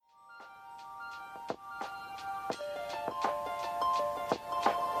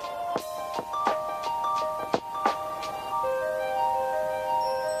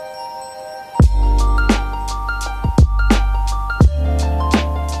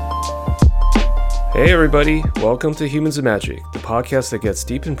Hey everybody, welcome to Humans of Magic, the podcast that gets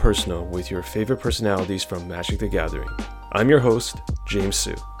deep and personal with your favorite personalities from Magic the Gathering. I'm your host, James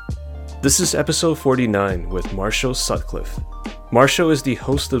Su. This is episode 49 with Marshall Sutcliffe. Marshall is the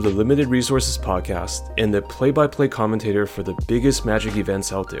host of the Limited Resources podcast and the play-by-play commentator for the biggest Magic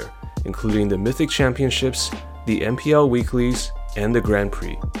events out there, including the Mythic Championships, the MPL Weeklies, and the Grand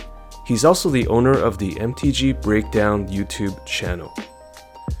Prix. He's also the owner of the MTG Breakdown YouTube channel.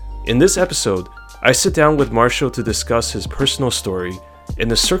 In this episode, I sit down with Marshall to discuss his personal story and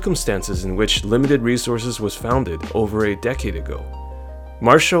the circumstances in which Limited Resources was founded over a decade ago.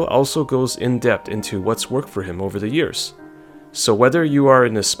 Marshall also goes in depth into what's worked for him over the years. So whether you are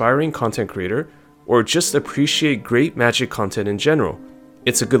an aspiring content creator or just appreciate great Magic content in general,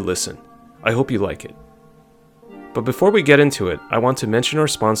 it's a good listen. I hope you like it. But before we get into it, I want to mention our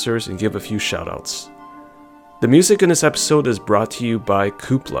sponsors and give a few shoutouts. The music in this episode is brought to you by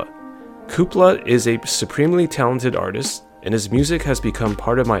Kupla. Kupla is a supremely talented artist, and his music has become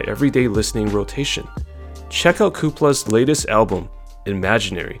part of my everyday listening rotation. Check out Kupla's latest album,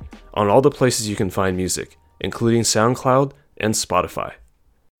 Imaginary, on all the places you can find music, including SoundCloud and Spotify.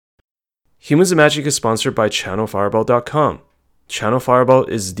 Humans of Magic is sponsored by ChannelFireball.com. Channel Fireball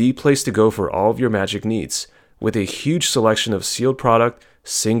is the place to go for all of your Magic needs, with a huge selection of sealed product,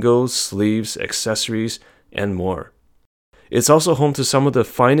 singles, sleeves, accessories, and more. It's also home to some of the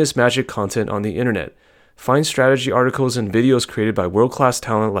finest Magic content on the internet. Find strategy articles and videos created by world-class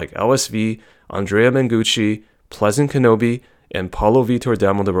talent like LSV, Andrea Mengucci, Pleasant Kenobi, and Paulo Vitor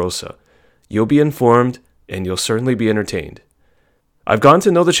Damo de Rosa. You'll be informed, and you'll certainly be entertained. I've gotten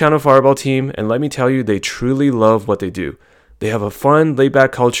to know the Channel Fireball team, and let me tell you, they truly love what they do. They have a fun,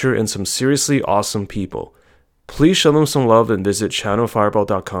 laid-back culture and some seriously awesome people. Please show them some love and visit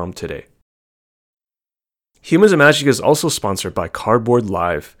ChannelFireball.com today. Humans of Magic is also sponsored by Cardboard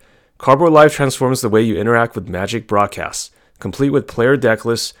Live. Cardboard Live transforms the way you interact with Magic broadcasts, complete with player deck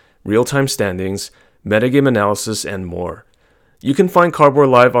lists, real-time standings, metagame analysis, and more. You can find Cardboard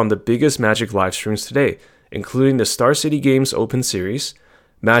Live on the biggest Magic live streams today, including the Star City Games Open Series,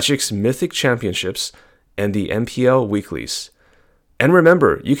 Magic's Mythic Championships, and the MPL Weeklies. And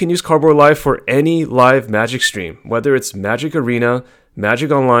remember, you can use Cardboard Live for any live Magic stream, whether it's Magic Arena,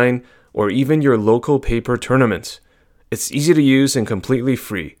 Magic Online, or even your local paper tournament. It's easy to use and completely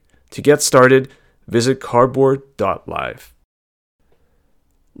free. To get started, visit cardboard.live.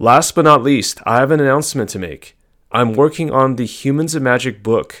 Last but not least, I have an announcement to make. I'm working on the Humans of Magic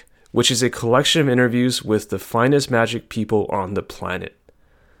book, which is a collection of interviews with the finest Magic people on the planet.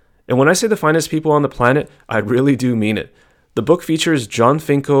 And when I say the finest people on the planet, I really do mean it. The book features Jon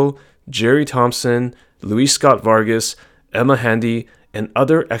Finkel, Jerry Thompson, Luis Scott Vargas, Emma Handy, and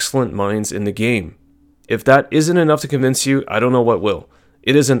other excellent minds in the game. If that isn't enough to convince you, I don't know what will.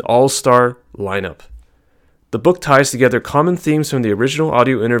 It is an all-star lineup. The book ties together common themes from the original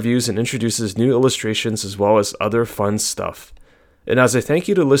audio interviews and introduces new illustrations as well as other fun stuff. And as a thank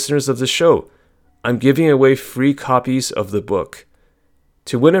you to listeners of the show, I'm giving away free copies of the book.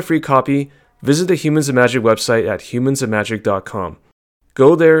 To win a free copy, visit the Humans of Magic website at humansofmagic.com.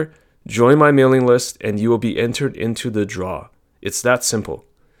 Go there, join my mailing list, and you will be entered into the draw. It's that simple.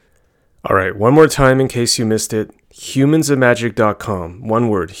 Alright, one more time in case you missed it. Humansofmagic.com. One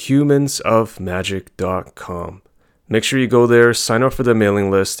word, humansofmagic.com. Make sure you go there, sign up for the mailing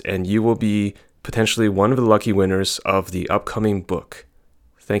list, and you will be potentially one of the lucky winners of the upcoming book.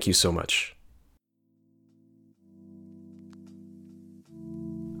 Thank you so much.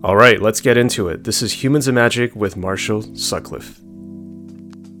 Alright, let's get into it. This is Humans of Magic with Marshall Sutcliffe.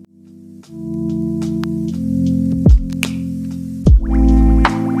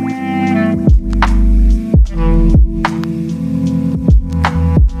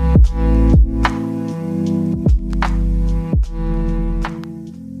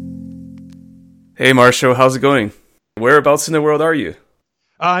 Hey Marshall, how's it going? Whereabouts in the world are you?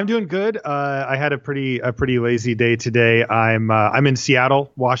 I'm doing good. I had a pretty lazy day today. I'm in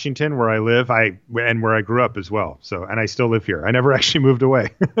Seattle, Washington, where I live. And where I grew up as well. And I still live here. I never actually moved away.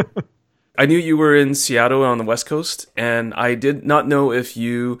 I knew you were in Seattle on the West Coast, and I did not know if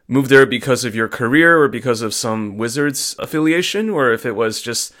you moved there because of your career or because of some Wizards affiliation, or if it was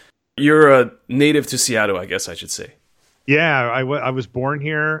just you're a native to Seattle, I guess I should say. Yeah, I was born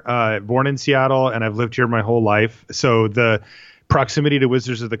here, born in Seattle, and I've lived here my whole life. So the proximity to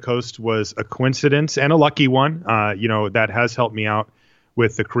Wizards of the Coast was a coincidence and a lucky one. That has helped me out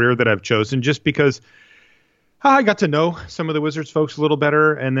with the career that I've chosen, just because I got to know some of the Wizards folks a little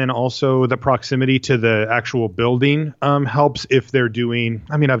better, and then also the proximity to the actual building helps if they're doing.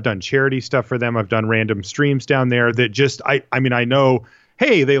 I mean, I've done charity stuff for them. I've done random streams down there that just I know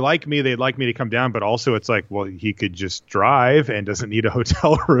hey, they like me, they'd like me to come down, but also it's like, well, he could just drive and doesn't need a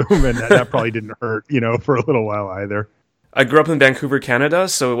hotel room, and that probably didn't hurt, for a little while either. I grew up in Vancouver, Canada,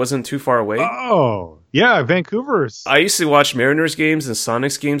 so it wasn't too far away. Oh, yeah, Vancouver's. I used to watch Mariners games and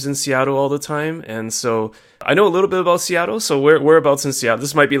Sonics games in Seattle all the time, and so I know a little bit about Seattle. So whereabouts in Seattle?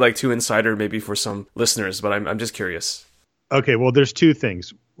 This might be like too insider maybe for some listeners, but I'm just curious. Okay, well, there's two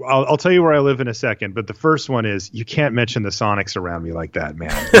things. I'll tell you where I live in a second, but the first one is you can't mention the Sonics around me like that,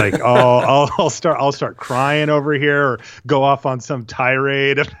 man. Like I'll start crying over here or go off on some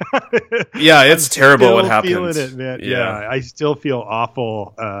tirade. Yeah, it's terrible what happened. Feeling it, man. Yeah, I still feel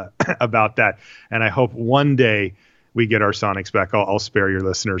awful about that, and I hope one day we get our Sonics back. I'll spare your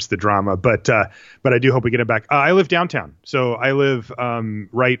listeners the drama, but I do hope we get it back. I live downtown, so I live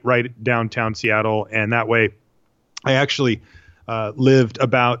right downtown Seattle, and that way I actually lived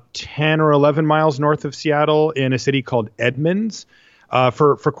about 10 or 11 miles north of Seattle in a city called Edmonds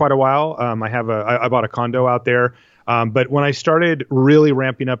for quite a while. I bought a condo out there. But when I started really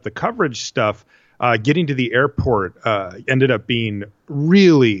ramping up the coverage stuff, getting to the airport ended up being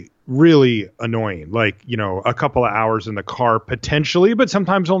really, really annoying. Like, a couple of hours in the car potentially, but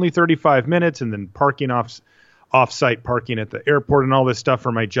sometimes only 35 minutes, and then parking off-site parking at the airport and all this stuff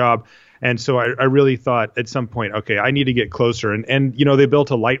for my job. And so I really thought at some point, okay, I need to get closer. And they built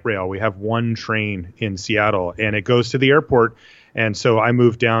a light rail. We have one train in Seattle, and it goes to the airport. And so I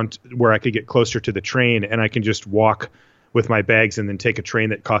moved down to where I could get closer to the train, and I can just walk with my bags and then take a train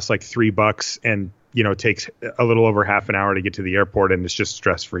that costs like $3 and, takes a little over half an hour to get to the airport, and it's just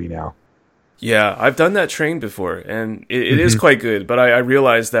stress-free now. Yeah, I've done that train before, and it is quite good. But I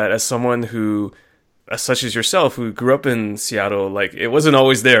realized that as someone who, such as yourself, who grew up in Seattle, like it wasn't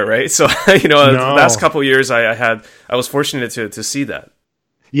always there, right? So, The last couple of years I was fortunate to see that.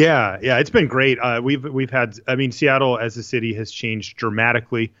 Yeah, it's been great. We've had, Seattle as a city has changed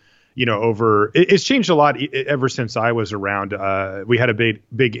dramatically, it's changed a lot ever since I was around. We had a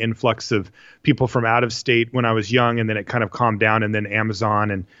big influx of people from out of state when I was young, and then it kind of calmed down, and then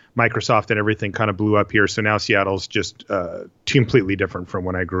Amazon and Microsoft and everything kind of blew up here. So now Seattle's just completely different from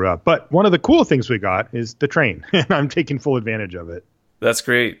when I grew up. But one of the cool things we got is the train, and I'm taking full advantage of it. That's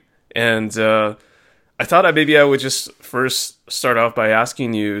great. And I thought I would just first start off by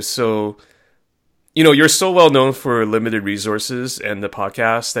asking you, so you're so well known for Limited Resources and the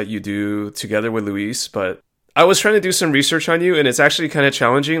podcast that you do together with Luis, but I was trying to do some research on you, and it's actually kind of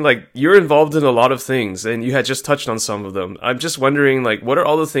challenging. Like, you're involved in a lot of things, and you had just touched on some of them. I'm just wondering, like, what are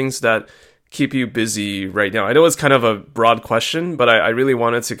all the things that keep you busy right now? I know it's kind of a broad question, but I really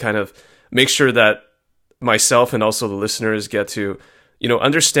wanted to kind of make sure that myself and also the listeners get to,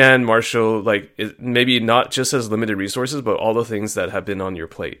 understand Marshall, like, maybe not just as Limited Resources, but all the things that have been on your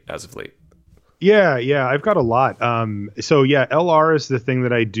plate as of late. Yeah, I've got a lot. LR is the thing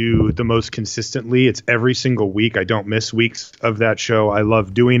that I do the most consistently. It's every single week. I don't miss weeks of that show. I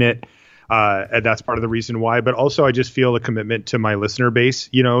love doing it. And that's part of the reason why. But also, I just feel a commitment to my listener base,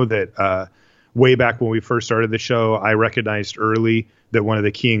 that way back when we first started the show, I recognized early that one of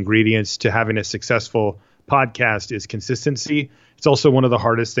the key ingredients to having a successful podcast is consistency. It's also one of the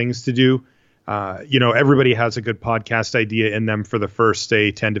hardest things to do. Everybody has a good podcast idea in them for the first,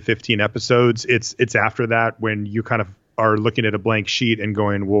 say, 10 to 15 episodes. It's after that when you kind of are looking at a blank sheet and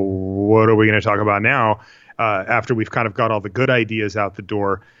going, well, what are we going to talk about now? After we've kind of got all the good ideas out the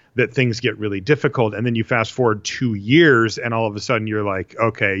door, that things get really difficult. And then you fast forward 2 years and all of a sudden you're like,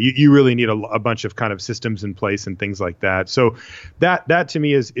 okay, you really need a bunch of kind of systems in place and things like that. So that to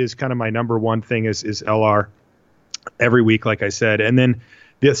me is kind of my number one thing is LR every week, like I said. And then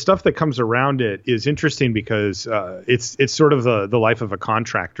the stuff that comes around it is interesting because it's sort of the life of a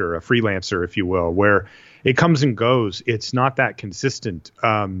contractor, a freelancer, if you will, where it comes and goes. It's not that consistent.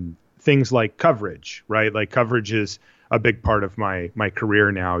 Things like coverage, right? Like coverage is a big part of my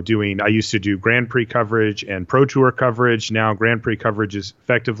career now. I used to do Grand Prix coverage and Pro Tour coverage. Now Grand Prix coverage is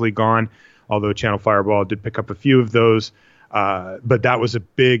effectively gone, although Channel Fireball did pick up a few of those. But that was a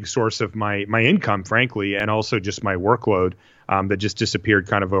big source of my income, frankly, and also just my workload that just disappeared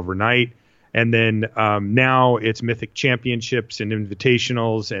kind of overnight. And then now it's Mythic Championships and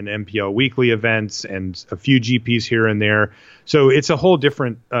Invitationals and MPL weekly events and a few GPs here and there. So it's a whole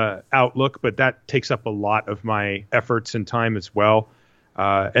different outlook, but that takes up a lot of my efforts and time as well.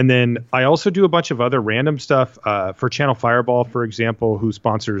 And then I also do a bunch of other random stuff for Channel Fireball, for example, who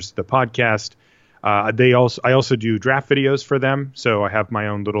sponsors the podcast. I also do draft videos for them. So I have my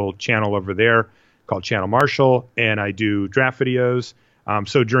own little channel over there called Channel Marshall, and I do draft videos.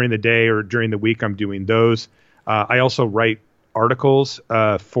 So during the day or during the week, I'm doing those. I also write articles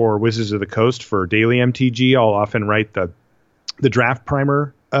for Wizards of the Coast for Daily MTG. I'll often write the the draft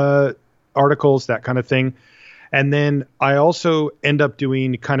primer articles, that kind of thing. And then I also end up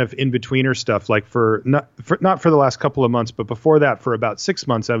doing kind of in-betweener stuff, like not for the last couple of months, but before that, for about 6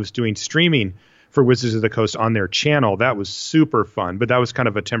 months, I was doing streaming for Wizards of the Coast on their channel. That was super fun, but that was kind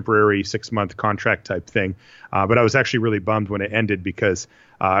of a temporary 6-month contract type thing. But I was actually really bummed when it ended because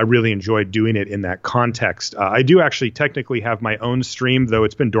I really enjoyed doing it in that context. I do actually technically have my own stream, though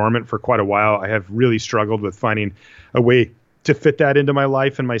it's been dormant for quite a while. I have really struggled with finding a way to fit that into my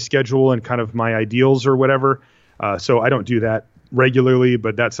life and my schedule and kind of my ideals or whatever. So I don't do that regularly,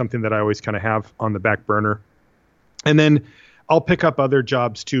 but that's something that I always kind of have on the back burner. And then I'll pick up other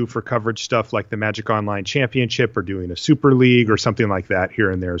jobs too for coverage stuff like the Magic Online Championship or doing a Super League or something like that here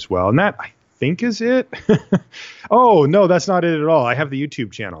and there as well. And that, I think, is it. Oh, no, that's not it at all. I have the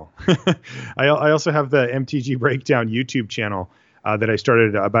YouTube channel. I also have the MTG Breakdown YouTube channel that I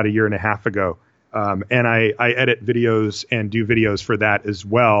started about 1.5 years ago. And I edit videos and do videos for that as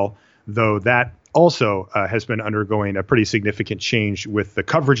well, though that also has been undergoing a pretty significant change with the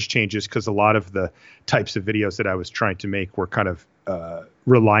coverage changes because a lot of the types of videos that I was trying to make were kind of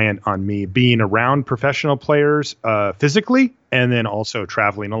reliant on me being around professional players physically and then also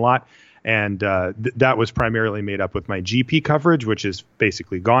traveling a lot. And that was primarily made up with my GP coverage, which is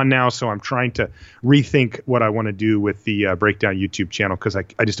basically gone now. So I'm trying to rethink what I want to do with the Breakdown YouTube channel because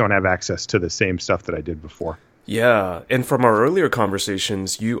I just don't have access to the same stuff that I did before. Yeah. And from our earlier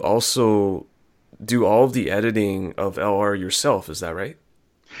conversations, you also do all of the editing of LR yourself. Is that right?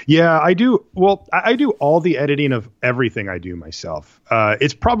 Yeah, I do. Well, I do all the editing of everything I do myself.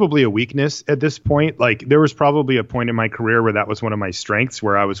 It's probably a weakness at this point. Like there was probably a point in my career where that was one of my strengths,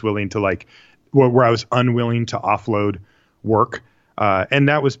 where I was willing to where I was unwilling to offload work. And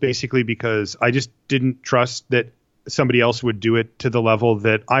that was basically because I just didn't trust that somebody else would do it to the level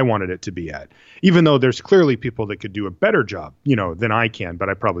that I wanted it to be at, even though there's clearly people that could do a better job, than I can, but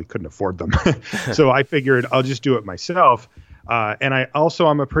I probably couldn't afford them. So I figured I'll just do it myself. And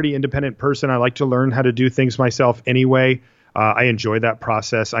I'm a pretty independent person. I like to learn how to do things myself anyway. I enjoy that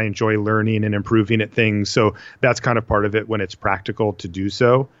process. I enjoy learning and improving at things. So that's kind of part of it when it's practical to do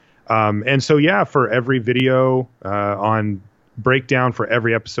so. And so, yeah, for every video on Breakdown, for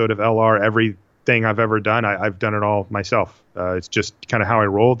every episode of LR, everything I've ever done, I've done it all myself. It's just kind of how I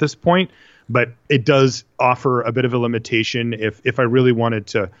roll at this point. But it does offer a bit of a limitation if I really wanted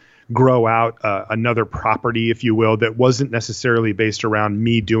to grow out another property, if you will, that wasn't necessarily based around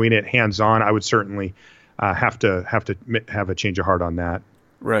me doing it hands-on. I would certainly have to have a change of heart on that.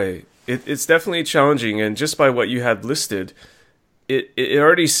 Right. It's definitely challenging, and just by what you had listed, it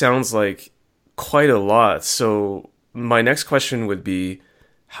already sounds like quite a lot. So my next question would be,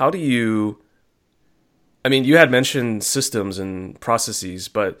 how do you had mentioned systems and processes,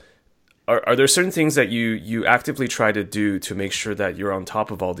 but are there certain things that you actively try to do to make sure that you're on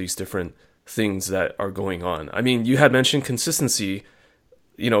top of all these different things that are going on? I mean, you had mentioned consistency,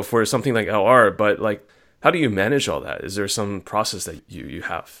 for something like LR, but how do you manage all that? Is there some process that you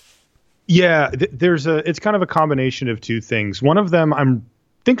have? Yeah, it's kind of a combination of two things. One of them I'm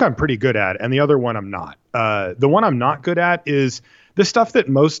pretty good at, and the other one I'm not. The one I'm not good at is the stuff that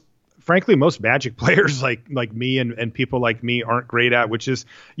most Magic players like me and people like me aren't great at, which is,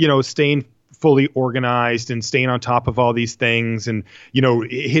 staying fully organized and staying on top of all these things and,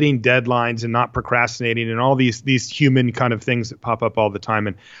 hitting deadlines and not procrastinating and all these human kind of things that pop up all the time.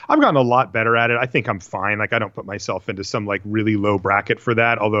 And I've gotten a lot better at it. I think I'm fine. I don't put myself into some really low bracket for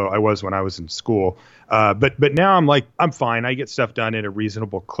that, although I was when I was in school. But now I'm fine. I get stuff done at a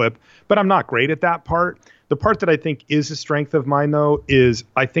reasonable clip, but I'm not great at that part. The part that I think is a strength of mine, though, is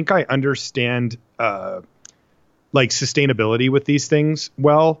I think I understand sustainability with these things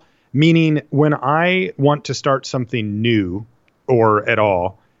well, meaning when I want to start something new or at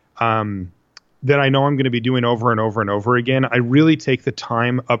all that I know I'm going to be doing over and over and over again, I really take the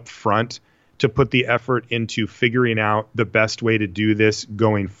time up front to put the effort into figuring out the best way to do this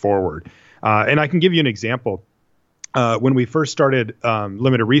going forward. And I can give you an example. When we first started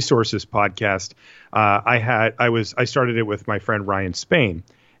Limited Resources podcast, I started it with my friend Ryan Spain,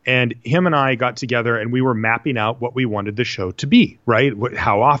 and him and I got together and we were mapping out what we wanted the show to be, right?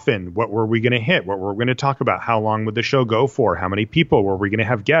 How often, what were we going to hit? What were we going to talk about? How long would the show go for? How many people were we going to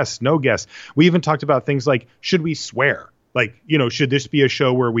have? Guests, no guests? We even talked about things like, should we swear? Should this be a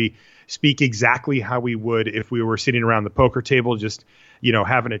show where we speak exactly how we would if we were sitting around the poker table, just,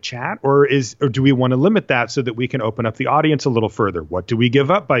 having a chat, or do we want to limit that so that we can open up the audience a little further? What do we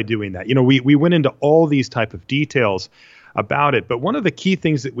give up by doing that? We went into all these type of details about it. But one of the key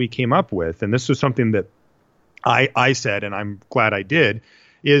things that we came up with, and this was something that I said, and I'm glad I did,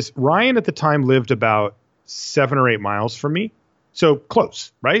 is Ryan at the time lived about 7 or 8 miles from me. So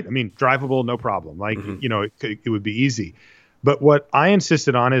close, right? I mean, drivable, no problem. Like, it would be easy. But what I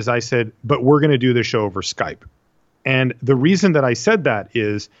insisted on is I said, but we're going to do the show over Skype. And the reason that I said that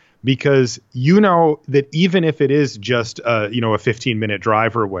is because that even if it is just a 15-minute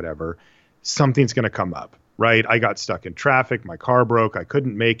drive or whatever, something's going to come up, right? I got stuck in traffic, my car broke, I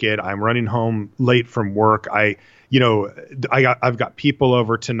couldn't make it, I'm running home late from work, I've got people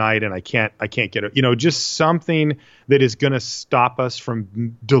over tonight and I can't get it, just something that is going to stop us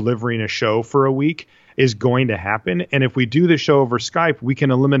from delivering a show for a week is going to happen. And if we do the show over Skype, we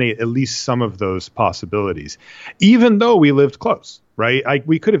can eliminate at least some of those possibilities, even though we lived close, right?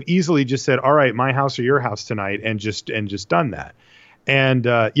 We could have easily just said, all right, my house or your house tonight, and just done that. And,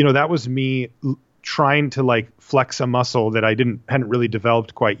 that was me trying to like flex a muscle that I hadn't really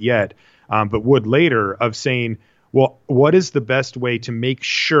developed quite yet, but would later, of saying, well, what is the best way to make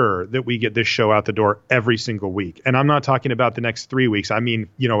sure that we get this show out the door every single week? And I'm not talking about the next 3 weeks. I mean,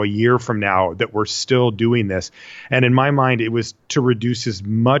 a year from now that we're still doing this. And in my mind, it was to reduce as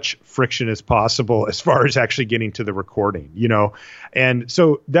much friction as possible as far as actually getting to the recording, And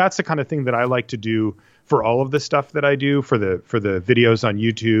so that's the kind of thing that I like to do for all of the stuff that I do for the videos on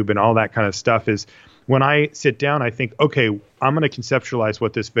YouTube and all that kind of stuff is when I sit down, I think, okay, I'm going to conceptualize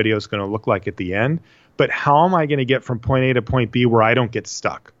what this video is going to look like at the end. But how am I going to get from point A to point B where I don't get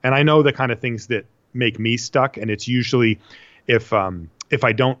stuck? And I know the kind of things that make me stuck. And it's usually if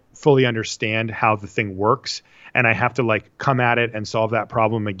I don't fully understand how the thing works and I have to like come at it and solve that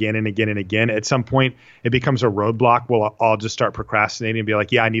problem again and again and again, at some point it becomes a roadblock. Well, I'll just start procrastinating and be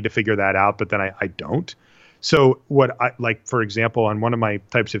like, yeah, I need to figure that out. But then I don't. So what I like, for example, on one of my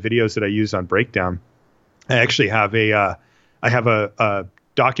types of videos that I use on Breakdown, I actually have a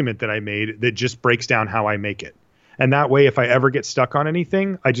document that I made that just breaks down how I make it. And that way, if I ever get stuck on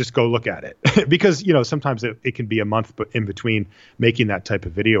anything, I just go look at it because, sometimes it can be a month in between making that type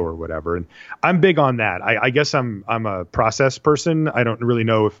of video or whatever. And I'm big on that. I guess I'm a process person. I don't really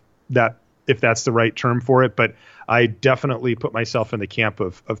know if that's the right term for it, but I definitely put myself in the camp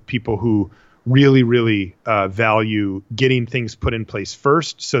of people who really, really value getting things put in place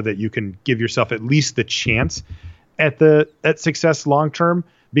first so that you can give yourself at least the chance at success long term,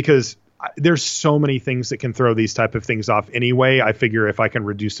 because there's so many things that can throw these type of things off anyway. I figure if I can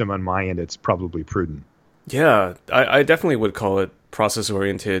reduce them on my end, it's probably prudent. Yeah, I definitely would call it process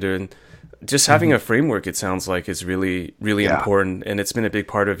oriented, and just having a framework, it sounds like, is really, really important, and it's been a big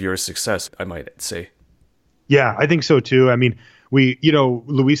part of your success, I might say. Yeah, I think so too. I mean,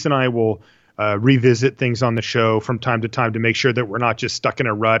 Luis and I will revisit things on the show from time to time to make sure that we're not just stuck in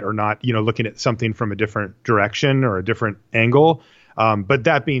a rut or not, looking at something from a different direction or a different angle. But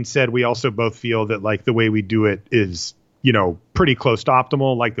that being said, we also both feel that like the way we do it is, pretty close to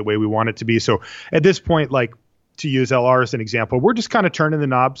optimal, like the way we want it to be. So at this point, like to use LR as an example, we're just kind of turning the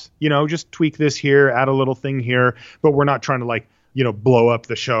knobs, just tweak this here, add a little thing here, but we're not trying to like, blow up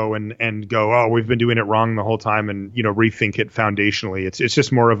the show and go, oh, we've been doing it wrong the whole time and, rethink it foundationally. It's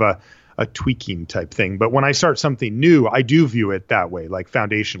just more of a tweaking type thing. But when I start something new, I do view it that way, like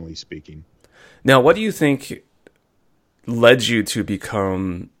foundationally speaking. Now, what do you think led you to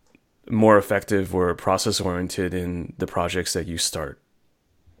become more effective or process oriented in the projects that you start?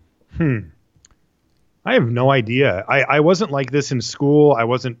 I have no idea. I wasn't like this in school. I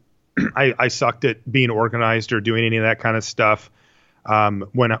wasn't, I sucked at being organized or doing any of that kind of stuff.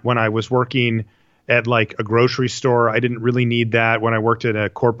 When I was working at like a grocery store, I didn't really need that. When I worked in a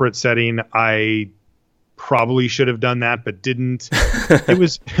corporate setting, I probably should have done that, but didn't. It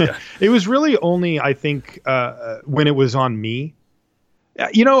was, it was really only, I think, when it was on me.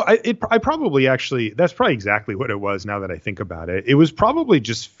 I probably actually, that's probably exactly what it was now that I think about it. It was probably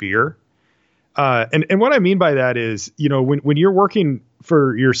just fear. And what I mean by that is, when you're working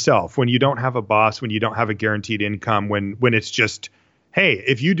for yourself, when you don't have a boss, when you don't have a guaranteed income, when it's just, hey,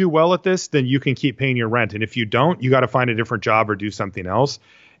 if you do well at this, then you can keep paying your rent. And if you don't, you got to find a different job or do something else.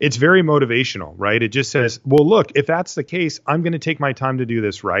 It's very motivational, right? It just says, well, look, if that's the case, I'm going to take my time to do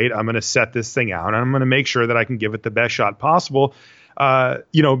this right. I'm going to set this thing out and I'm going to make sure that I can give it the best shot possible.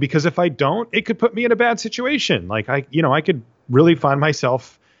 Because if I don't, it could put me in a bad situation. Like I could really find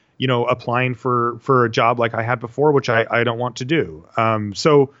myself, applying for a job like I had before, which I don't want to do.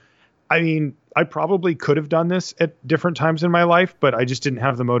 So, I mean, I probably could have done this at different times in my life, but I just didn't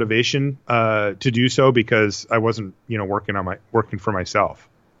have the motivation to do so because I wasn't, working for myself.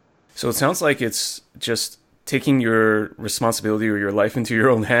 So it sounds like it's just taking your responsibility or your life into your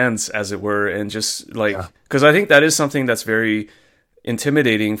own hands, as it were, and just like, because I think that is something that's very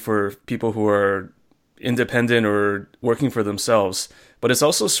intimidating for people who are independent or working for themselves. But it's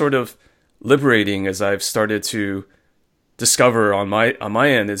also sort of liberating, as I've started to discover on my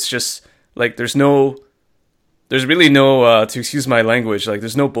end. It's just like there's really no to excuse my language, like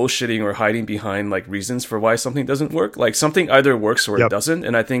there's no bullshitting or hiding behind like reasons for why something doesn't work. Like something either works or it doesn't,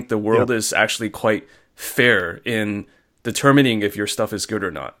 and I think the world is actually quite fair in determining if your stuff is good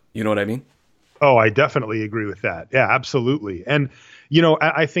or not. You know what I mean? Oh, I definitely agree with that. Yeah, absolutely. And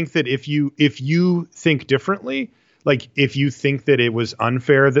I think that if you think differently, like if you think that it was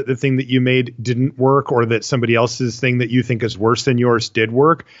unfair that the thing that you made didn't work, or that somebody else's thing that you think is worse than yours did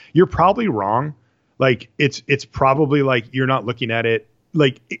work, you're probably wrong. Like it's probably like you're not looking at it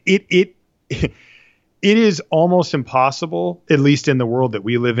like it is almost impossible, at least in the world that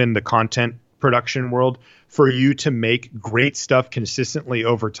we live in, the content production world, for you to make great stuff consistently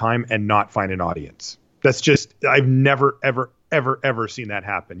over time and not find an audience. That's just, I've never, ever seen that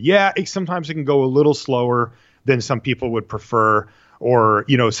happen. Yeah, sometimes it can go a little slower than some people would prefer. Or,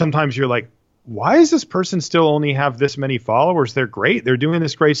 sometimes you're like, why does this person still only have this many followers? They're great. They're doing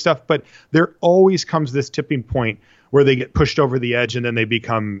this great stuff. But there always comes this tipping point where they get pushed over the edge and then they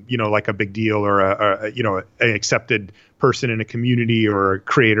become, like a big deal, or an accepted person in a community or a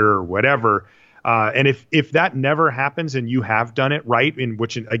creator or whatever. And if that never happens and you have done it right, in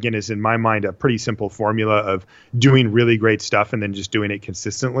which again is in my mind a pretty simple formula of doing really great stuff and then just doing it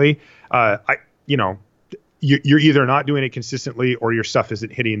consistently, you're either not doing it consistently or your stuff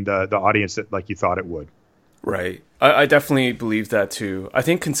isn't hitting the audience that like you thought it would. Right. I definitely believe that too. I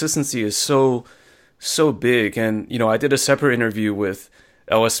think consistency is so big. And, I did a separate interview with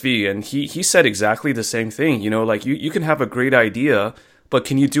LSV and he said exactly the same thing. Like you can have a great idea, but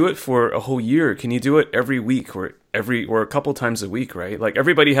can you do it for a whole year? Can you do it every week or a couple times a week, right? Like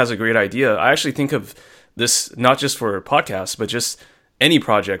everybody has a great idea. I actually think of this not just for podcasts, but just any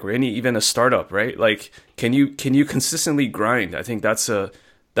project or even a startup, right? Like can you consistently grind? I think that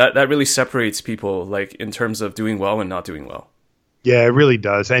really separates people, like in terms of doing well and not doing well. Yeah, it really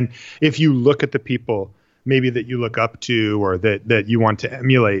does. And if you look at the people maybe that you look up to or that you want to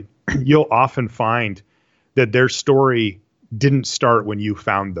emulate, you'll often find that their story didn't start when you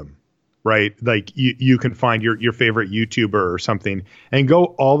found them, right? Like you can find your favorite YouTuber or something and go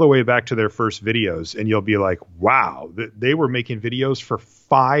all the way back to their first videos, and you'll be like, wow, they were making videos for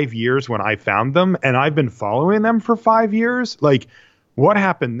 5 years when I found them, and I've been following them for 5 years. Like, what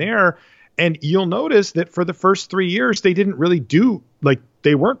happened there? And you'll notice that for the first 3 years, they didn't really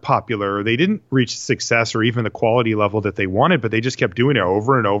they weren't popular, or they didn't reach success or even the quality level that they wanted, but they just kept doing it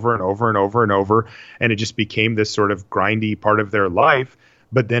over and over and over and over and over. And it just became this sort of grindy part of their life.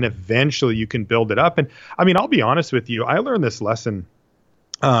 But then eventually you can build it up. And I mean, I'll be honest with you. I learned this lesson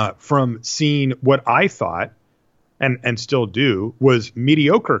from seeing what I thought and still do was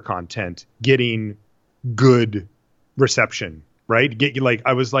mediocre content getting good reception, right?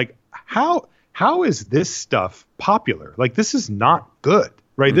 I was like, how is this stuff popular? Like, this is not good,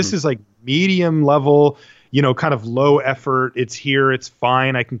 right? Mm-hmm. This is like medium level, kind of low effort. It's here. It's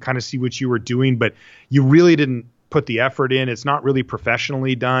fine. I can kind of see what you were doing, but you really didn't put the effort in. It's not really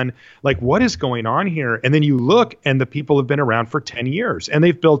professionally done. Like, what is going on here? And then you look and the people have been around for 10 years and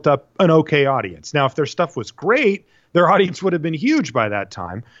they've built up an okay audience. Now, if their stuff was great, their audience would have been huge by that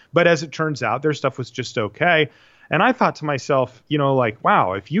time. But as it turns out, their stuff was just okay. And I thought to myself,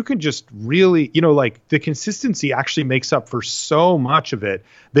 wow, if you can just really, the consistency actually makes up for so much of it,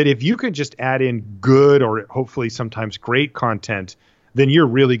 that if you can just add in good or hopefully sometimes great content, then you're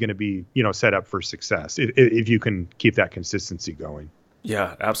really going to be, set up for success if you can keep that consistency going.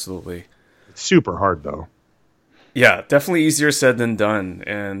 Yeah, absolutely. It's super hard, though. Yeah, definitely easier said than done.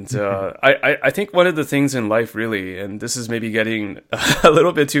 And I think one of the things in life really, and this is maybe getting a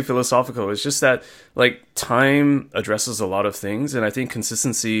little bit too philosophical, is just that like time addresses a lot of things. And I think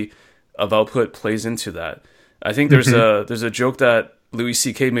consistency of output plays into that. I think there's a joke that Louis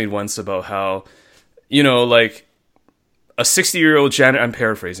C.K. made once about how, like a 60-year-old janitor, I'm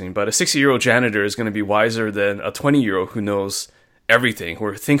paraphrasing, but a 60-year-old janitor is going to be wiser than a 20-year-old who knows everything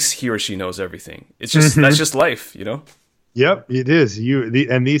or thinks he or she knows everything. It's just that's just life, Yep, it is.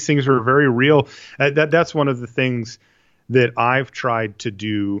 And these things are very real. That's one of the things that I've tried to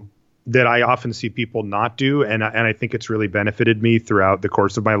do that I often see people not do, and I think it's really benefited me throughout the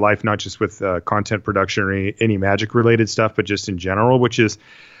course of my life, not just with content production or any magic related stuff, but just in general, which is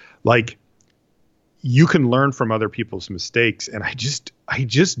like, you can learn from other people's mistakes. And I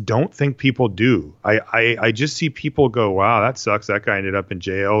just don't think people do. I just see people go, wow, that sucks. That guy ended up in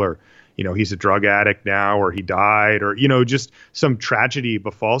jail, or, he's a drug addict now, or he died, or, just some tragedy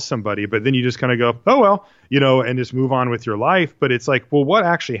befalls somebody. But then you just kind of go, oh, well, and just move on with your life. But it's like, well, what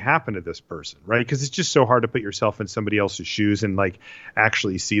actually happened to this person? Right. Because it's just so hard to put yourself in somebody else's shoes and like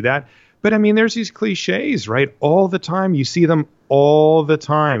actually see that. But I mean, there's these cliches, right? All the time. You see them all the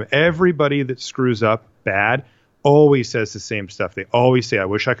time. Everybody that screws up bad always says the same stuff. They always say, I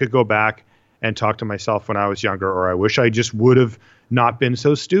wish I could go back and talk to myself when I was younger, or I wish I just would have not been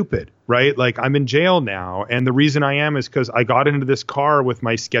so stupid, right? Like, I'm in jail now. And the reason I am is because I got into this car with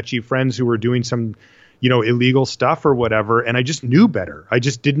my sketchy friends who were doing some, illegal stuff or whatever. And I just knew better. I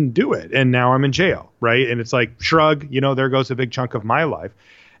just didn't do it. And now I'm in jail, right? And it's like, shrug, there goes a big chunk of my life.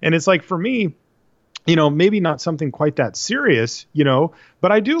 And it's like, for me, maybe not something quite that serious,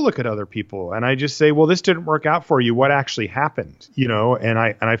 but I do look at other people and I just say, well, this didn't work out for you. What actually happened? And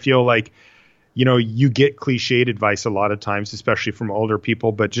I feel like, you get cliched advice a lot of times, especially from older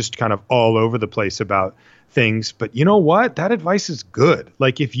people, but just kind of all over the place about things. But you know what? That advice is good.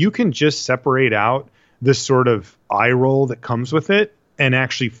 Like, if you can just separate out this sort of eye roll that comes with it and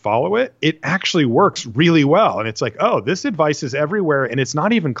actually follow it, it actually works really well. And it's like, oh, this advice is everywhere and it's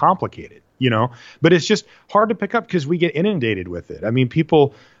not even complicated, but it's just hard to pick up because we get inundated with it. I mean,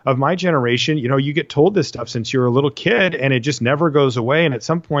 people of my generation, you get told this stuff since you're a little kid and it just never goes away. And at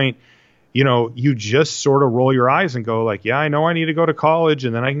some point, you just sort of roll your eyes and go like, yeah, I know I need to go to college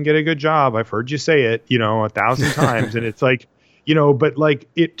and then I can get a good job. I've heard you say it, 1,000 times. And it's like, but like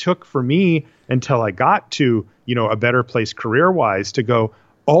it took for me until I got to, a better place career wise to go,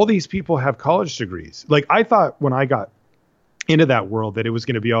 all these people have college degrees. Like, I thought when I got into that world that it was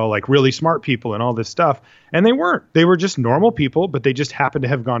going to be all like really smart people and all this stuff. And they weren't. They were just normal people, but they just happened to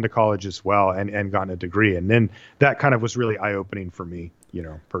have gone to college as well and gotten a degree. And then that kind of was really eye-opening for me,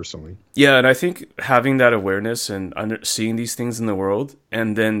 personally. Yeah, and I think having that awareness and seeing these things in the world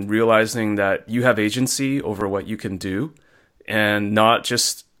and then realizing that you have agency over what you can do and not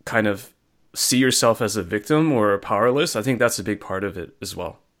just kind of see yourself as a victim or powerless, I think that's a big part of it as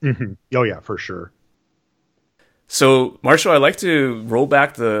well. Mm-hmm. Oh, yeah, for sure. So, Marshall, I like to roll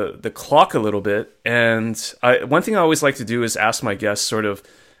back the clock a little bit. And one thing I always like to do is ask my guests sort of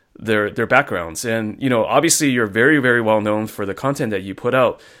their backgrounds. And, obviously you're very, very well known for the content that you put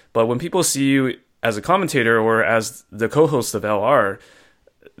out. But when people see you as a commentator or as the co-host of LR,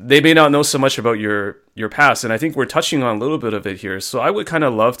 they may not know so much about your past. And I think we're touching on a little bit of it here. So I would kind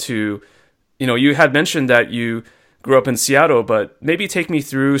of love to, you had mentioned that you grew up in Seattle, but maybe take me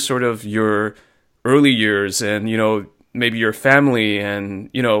through sort of your early years and, maybe your family and,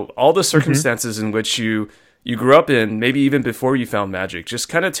 all the circumstances in which you grew up in, maybe even before you found magic. Just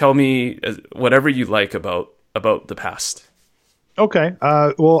kind of tell me whatever you like about the past. Okay.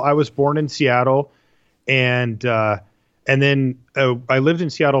 Well, I was born in Seattle and then I lived in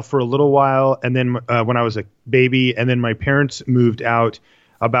Seattle for a little while. And then when I was a baby, and then my parents moved out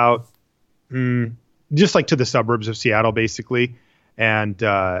about just like to the suburbs of Seattle, basically. And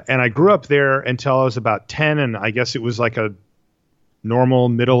I grew up there until I was about 10. And I guess it was like a normal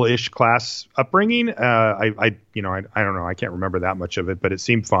middle-ish class upbringing. I don't know. I can't remember that much of it, but it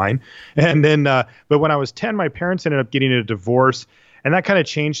seemed fine. And then, but when I was 10, my parents ended up getting a divorce, and that kind of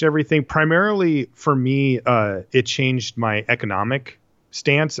changed everything. Primarily for me, it changed my economic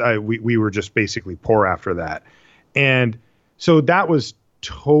stance. We were just basically poor after that. And so that was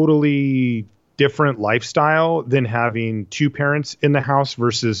totally different lifestyle than having two parents in the house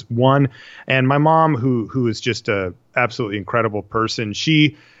versus one. And my mom, who is just a absolutely incredible person,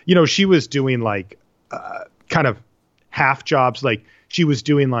 she was doing like kind of half jobs. Like she was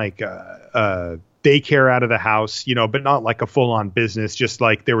doing like daycare out of the house, but not like a full on business. Just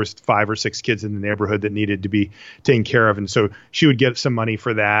like there was 5 or 6 kids in the neighborhood that needed to be taken care of. And so she would get some money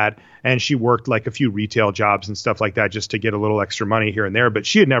for that. And she worked like a few retail jobs and stuff like that just to get a little extra money here and there. But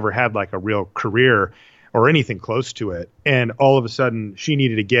she had never had like a real career or anything close to it. And all of a sudden she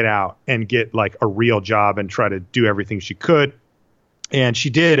needed to get out and get like a real job and try to do everything she could. And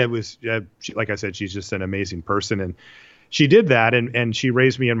she did. It was, like I said, she's just an amazing person. And she did that, and she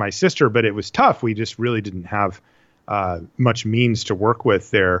raised me and my sister, but it was tough. We just really didn't have much means to work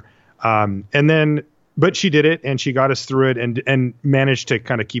with there. But she did it, and she got us through it, and managed to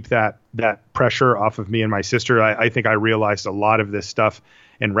kind of keep that pressure off of me and my sister. I think I realized a lot of this stuff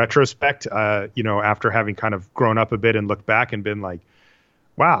in retrospect, after having kind of grown up a bit and looked back and been like,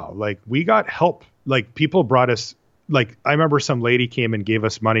 wow, like we got help. Like people brought us. Like I remember some lady came and gave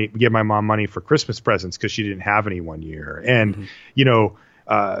my mom money for Christmas presents because she didn't have any one year. And,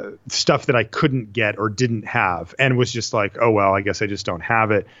 stuff that I couldn't get or didn't have, and was just like, oh, well, I guess I just don't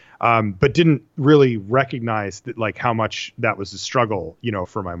have it. But didn't really recognize that like how much that was a struggle,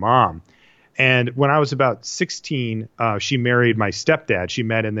 for my mom. And when I was about 16, she married my stepdad. She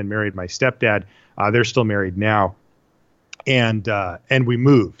met and then married my stepdad. They're still married now. And we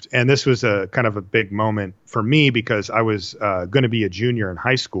moved. And this was a kind of a big moment for me because I was going to be a junior in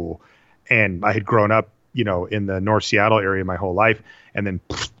high school. and I had grown up, in the North Seattle area my whole life, and then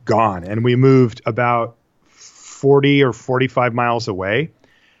gone. And we moved about 40 or 45 miles away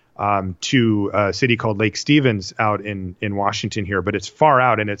to a city called Lake Stevens out in Washington here, but it's far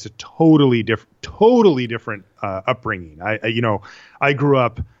out and it's a totally different upbringing. I grew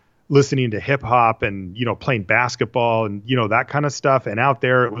up listening to hip hop and, playing basketball and, that kind of stuff. And out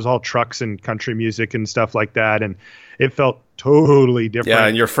there it was all trucks and country music and stuff like that. And it felt totally different. Yeah.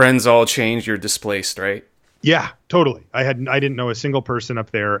 And your friends all changed. You're displaced, right? Yeah, totally. I didn't know a single person up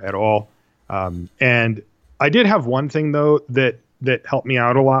there at all. And I did have one thing though, that helped me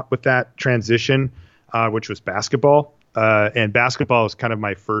out a lot with that transition, which was basketball. And basketball is kind of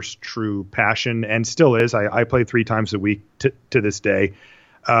my first true passion and still is. I play 3 times a week to this day.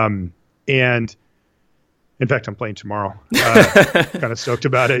 And in fact, I'm playing tomorrow. Kind of stoked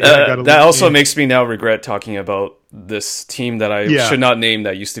about it. That also makes me now regret talking about this team that I should not name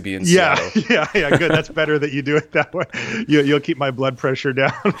that used to be in Seattle. Yeah. Good. That's better that you do it that way. You'll keep my blood pressure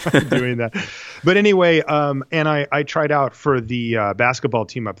down by doing that. But anyway, and I tried out for the basketball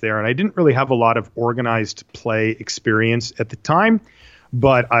team up there, and I didn't really have a lot of organized play experience at the time,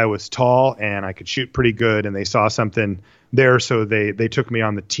 but I was tall and I could shoot pretty good, and they saw something there, so they took me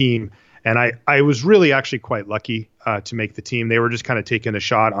on the team. And I was really actually quite lucky to make the team. They were just kind of taking a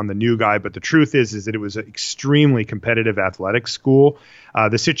shot on the new guy. But the truth is that it was an extremely competitive athletics school.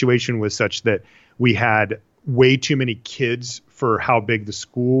 The situation was such that we had way too many kids for how big the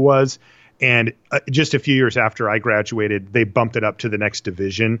school was. And just a few years after I graduated, they bumped it up to the next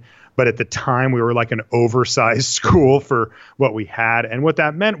division. But at the time, we were like an oversized school for what we had. And what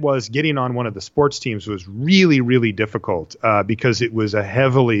that meant was getting on one of the sports teams was really, really difficult because it was a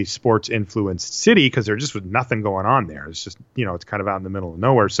heavily sports influenced city because there just was nothing going on there. It's just, it's kind of out in the middle of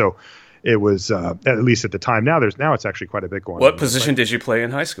nowhere. So it was, at least at the time, now it's actually quite a bit going on. What position did you play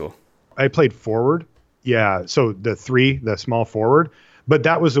in high school? I played forward. Yeah. So the small forward. But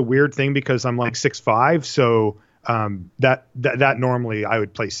that was a weird thing because I'm like 6'5", so that normally I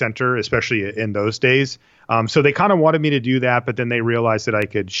would play center, especially in those days. So they kind of wanted me to do that, but then they realized that I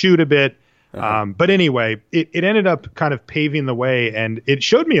could shoot a bit. But anyway, it ended up kind of paving the way, and it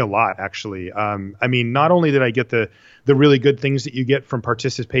showed me a lot, actually. I mean, not only did I get the really good things that you get from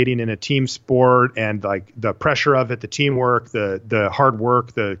participating in a team sport and like the pressure of it, the teamwork, the hard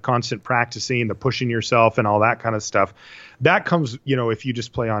work, the constant practicing, the pushing yourself and all that kind of stuff. That comes, if you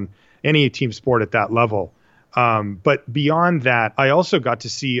just play on any team sport at that level. But beyond that, I also got to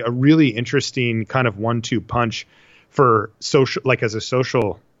see a really interesting kind of 1-2 punch for social, like as a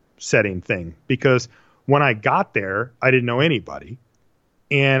social setting thing, because when I got there, I didn't know anybody,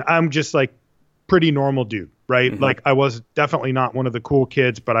 and I'm just like pretty normal dude, right? Mm-hmm. Like I was definitely not one of the cool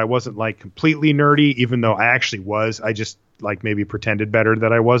kids, but I wasn't like completely nerdy, even though I actually was. I just like maybe pretended better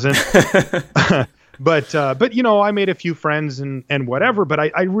that I wasn't. But I made a few friends and whatever, but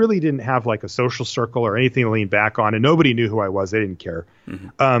I really didn't have like a social circle or anything to lean back on, and nobody knew who I was. They didn't care.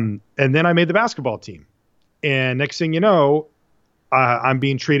 Mm-hmm. And then I made the basketball team, and next thing you know, I'm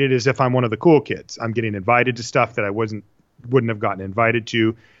being treated as if I'm one of the cool kids. I'm getting invited to stuff that I wouldn't have gotten invited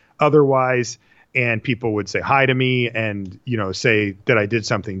to otherwise. And people would say hi to me and, say that I did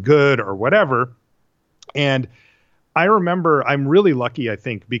something good or whatever. And I remember I'm really lucky, I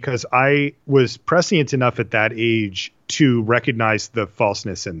think, because I was prescient enough at that age to recognize the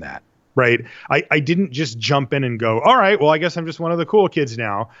falseness in that, right? I didn't just jump in and go, all right, well, I guess I'm just one of the cool kids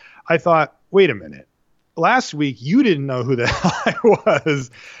now. I thought, wait a minute. Last week, you didn't know who the hell I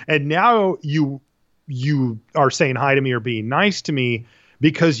was. And now you are saying hi to me or being nice to me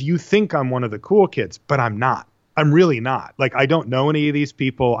because you think I'm one of the cool kids, but I'm not. I'm really not. Like, I don't know any of these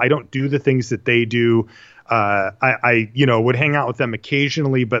people. I don't do the things that they do. I would hang out with them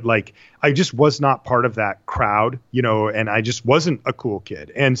occasionally, but like, I just was not part of that crowd, and I just wasn't a cool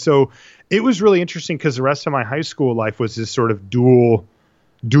kid. And so it was really interesting because the rest of my high school life was this sort of dual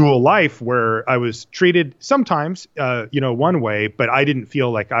life where I was treated sometimes, one way, but I didn't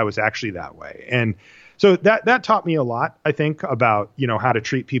feel like I was actually that way. And so that taught me a lot, I think, about, how to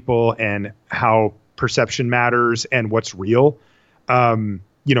treat people and how perception matters and what's real, when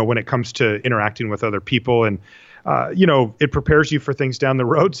it comes to interacting with other people. And, it prepares you for things down the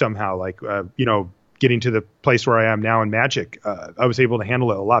road somehow, like, getting to the place where I am now in Magic. I was able to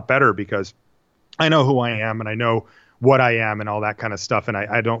handle it a lot better because I know who I am and I know what I am and all that kind of stuff. And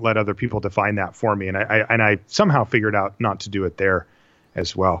I don't let other people define that for me. And I somehow figured out not to do it there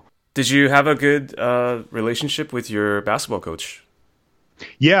as well. Did you have a good relationship with your basketball coach?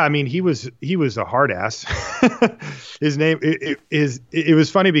 Yeah, I mean, he was a hard ass. His name it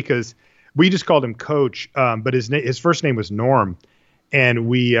was funny because we just called him Coach, but his first name was Norm, and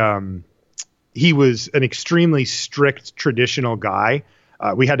we he was an extremely strict traditional guy.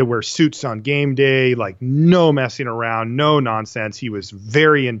 We had to wear suits on game day, like no messing around, no nonsense. He was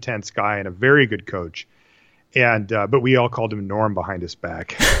very intense guy and a very good coach. And but we all called him Norm behind his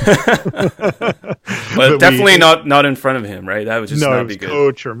back. But definitely not in front of him, right? That would just not be good.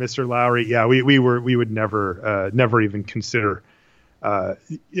 Coach or Mr. Lowry. Yeah, we would never even consider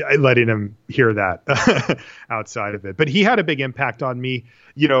letting him hear that outside of it. But he had a big impact on me.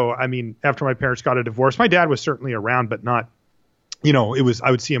 I mean, after my parents got a divorce, my dad was certainly around, but not.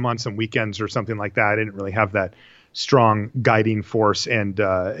 I would see him on some weekends or something like that. I didn't really have that strong guiding force. And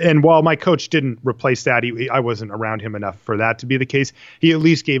while my coach didn't replace that, I wasn't around him enough for that to be the case. He at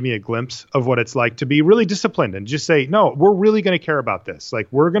least gave me a glimpse of what it's like to be really disciplined and just say, no, we're really going to care about this. Like,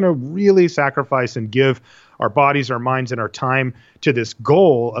 we're going to really sacrifice and give our bodies, our minds, and our time to this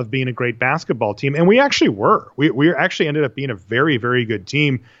goal of being a great basketball team. And we actually were. We actually ended up being a very, very good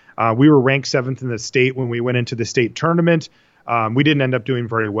team. We were ranked 7th in the state when we went into the state tournament. We didn't end up doing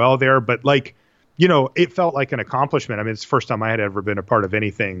very well there, but it felt like an accomplishment. I mean, it's the first time I had ever been a part of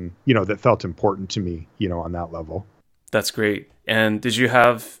anything, that felt important to me, on that level. That's great. And did you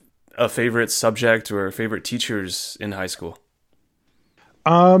have a favorite subject or favorite teachers in high school?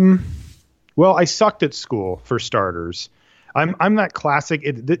 Well, I sucked at school, for starters. I'm that classic.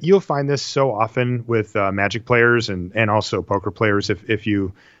 You'll find this so often with Magic players and also poker players if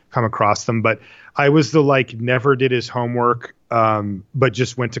you come across them. But I was the never did his homework, but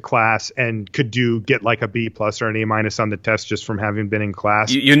just went to class and could get like a B+ or an A- on the test just from having been in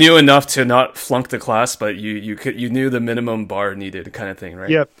class. You knew enough to not flunk the class, but you knew the minimum bar needed, kind of thing, right?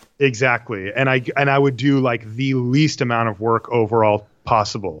 Yep, exactly. And I would do like the least amount of work overall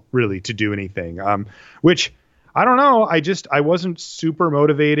possible, really, to do anything. Which I don't know. I wasn't super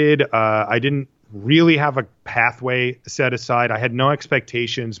motivated. I didn't really have a pathway set aside. I had no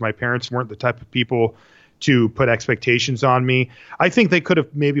expectations. My parents weren't the type of people to put expectations on me. I think they could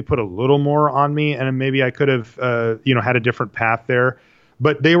have maybe put a little more on me, and maybe I could have, had a different path there.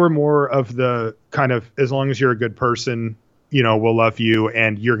 But they were more of the kind of, as long as you're a good person, we'll love you,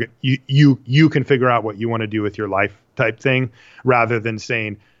 and you can figure out what you want to do with your life type thing, rather than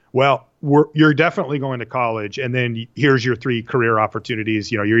saying, well, you're definitely going to college, and then here's your 3 career opportunities.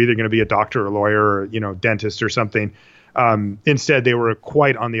 You're either going to be a doctor or lawyer or, dentist or something. Instead, they were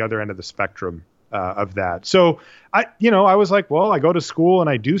quite on the other end of the spectrum of that. So I was like, well, I go to school and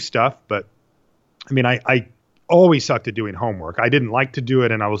I do stuff, but I mean, I always sucked at doing homework. I didn't like to do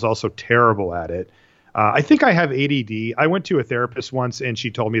it, and I was also terrible at it. I think I have ADD. I went to a therapist once, and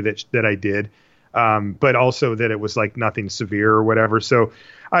she told me that I did. But also that it was like nothing severe or whatever. So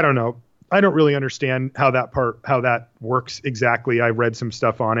I don't know. I don't really understand how that works exactly. I read some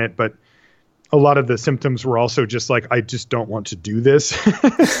stuff on it, but a lot of the symptoms were also just like, I just don't want to do this.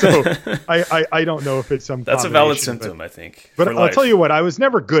 So I don't know if it's some. That's a valid symptom, I think. But I'll tell you what, I was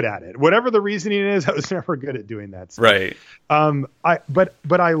never good at it. Whatever the reasoning is, I was never good at doing that stuff. Right.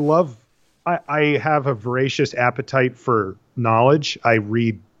 But I have a voracious appetite for knowledge. I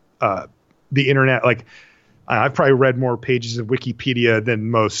read, the internet, I've probably read more pages of Wikipedia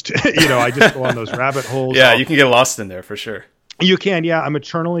than most. I just go on those rabbit holes. Yeah, you can get lost in there for sure. You can, yeah. I'm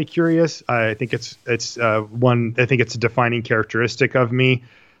eternally curious. I think it's a defining characteristic of me.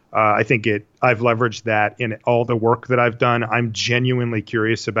 I think I've leveraged that in all the work that I've done. I'm genuinely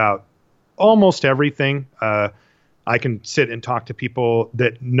curious about almost everything. I can sit and talk to people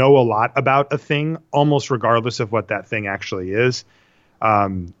that know a lot about a thing, almost regardless of what that thing actually is.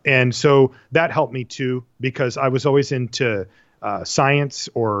 And so that helped me too, because I was always into science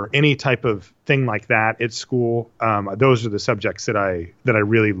or any type of thing like that at school. Those are the subjects that I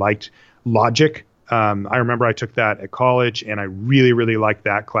really liked. Logic. I remember I took that at college, and I really, really liked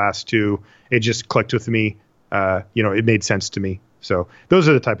that class too. It just clicked with me. It made sense to me. So those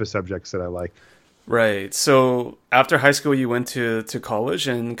are the type of subjects that I like. Right. So after high school, you went to college,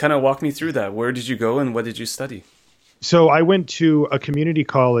 and kind of walk me through that. Where did you go and what did you study? So I went to a community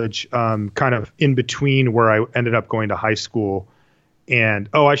college, kind of in between where I ended up going to high school. And,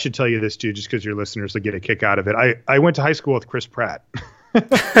 I should tell you this too, just because your listeners will get a kick out of it. I went to high school with Chris Pratt.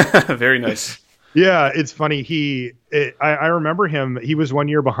 Very nice. Yeah, it's funny. I remember him. He was 1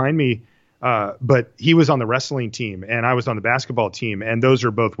 year behind me, but he was on the wrestling team and I was on the basketball team. And those are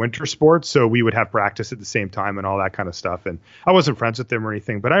both winter sports. So we would have practice at the same time and all that kind of stuff. And I wasn't friends with him or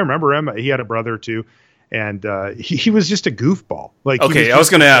anything, but I remember him. He had a brother too. And he was just a goofball. I was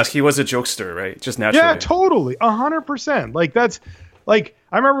going to ask. He was a jokester, right? Just naturally. Yeah, totally, 100%. Like,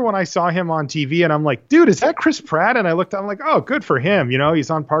 I remember when I saw him on TV and I'm like, dude, is that Chris Pratt? And I looked, I'm like, oh, good for him. You know, he's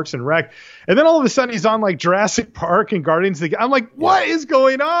on Parks and Rec. And then all of a sudden he's on like Jurassic Park and Guardians of the I'm like, what is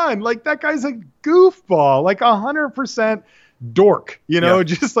going on? Like, that guy's a goofball, like 100% dork, you know,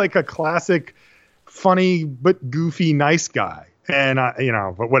 just like a classic funny but goofy nice guy. And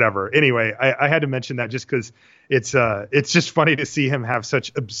but whatever. Anyway, I had to mention that just because it's just funny to see him have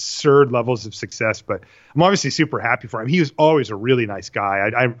such absurd levels of success. But I'm obviously super happy for him. He was always a really nice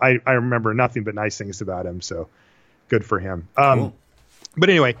guy. I remember nothing but nice things about him. So good for him. Cool. But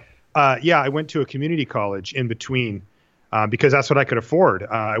anyway, I went to a community college in between because that's what I could afford.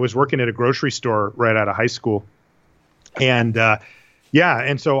 I was working at a grocery store right out of high school, and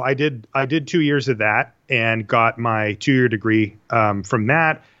and so I did 2 years of that and got my 2-year degree from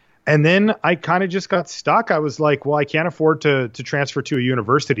that. And then I kind of just got stuck. I was like, well, I can't afford to transfer to a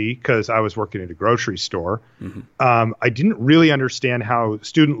university because I was working at a grocery store. Mm-hmm. I didn't really understand how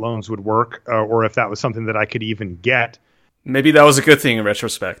student loans would work or if that was something that I could even get. Maybe that was a good thing in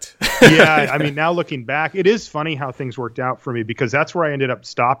retrospect. Yeah, I mean, now looking back, it is funny how things worked out for me because that's where I ended up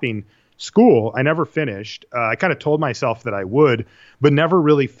stopping school. I never finished. I kind of told myself that I would, but never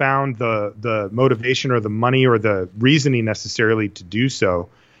really found the motivation or the money or the reasoning necessarily to do so.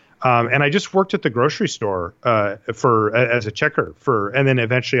 And I just worked at the grocery store as a checker and then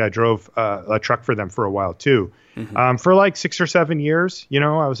eventually I drove a truck for them for a while too. Mm-hmm. For like 6 or 7 years. You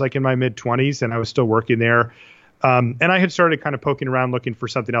know, I was like in my mid-20s and I was still working there. And I had started kind of poking around looking for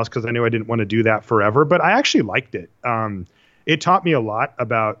something else because I knew I didn't want to do that forever, but I actually liked it. It taught me a lot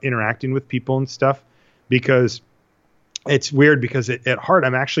about interacting with people and stuff because it's weird because at heart,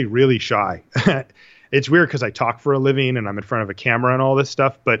 I'm actually really shy. It's weird because I talk for a living and I'm in front of a camera and all this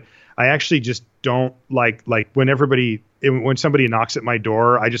stuff, but I actually just don't like when somebody knocks at my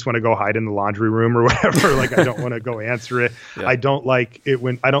door, I just want to go hide in the laundry room or whatever. Like I don't want to go answer it. Yeah. I don't like it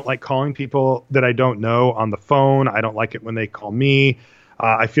I don't like calling people that I don't know on the phone. I don't like it when they call me.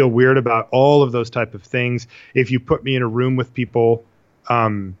 I feel weird about all of those type of things. If you put me in a room with people,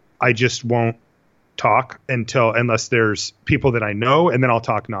 I just won't talk unless there's people that I know, and then I'll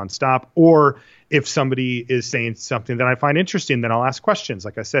talk nonstop. Or if somebody is saying something that I find interesting, then I'll ask questions.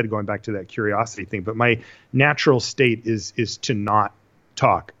 Like I said, going back to that curiosity thing. But my natural state is to not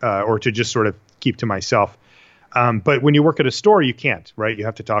talk or to just sort of keep to myself. But when you work at a store, you can't, right? You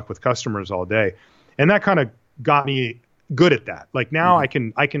have to talk with customers all day, and that kind of got me good at that. Like now I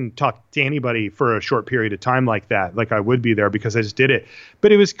can talk to anybody for a short period of time like that, like I would be there because I just did it.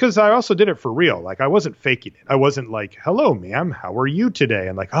 But it was because I also did it for real. Like I wasn't faking it. I wasn't like, hello, ma'am, how are you today?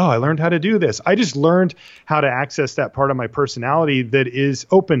 And like, oh, I learned how to do this. I just learned how to access that part of my personality that is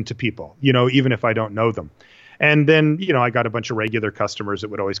open to people, you know, even if I don't know them. And then, you know, I got a bunch of regular customers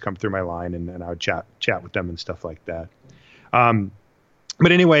that would always come through my line and I would chat with them and stuff like that.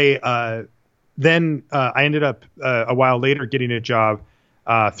 But anyway, then I ended up a while later getting a job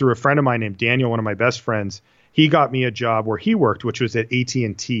through a friend of mine named Daniel, one of my best friends. He got me a job where he worked, which was at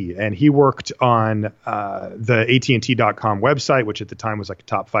AT&T. And he worked on the AT&T.com website, which at the time was like a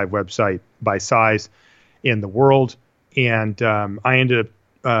top 5 website by size in the world. And I ended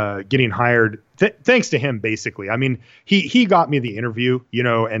up getting hired thanks to him, basically. I mean, he got me the interview, you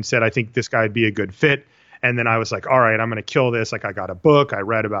know, and said, I think this guy would be a good fit. And then I was like, all right, I'm going to kill this. Like I got a book. I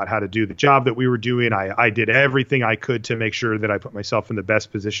read about how to do the job that we were doing. I did everything I could to make sure that I put myself in the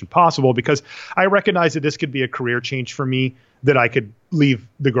best position possible because I recognized that this could be a career change for me, that I could leave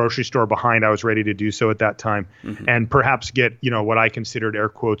the grocery store behind. I was ready to do so at that time and perhaps get, you know, what I considered air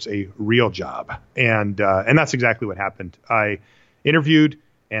quotes a real job. And that's exactly what happened. I interviewed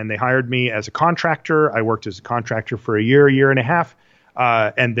and they hired me as a contractor. I worked as a contractor for a year and a half.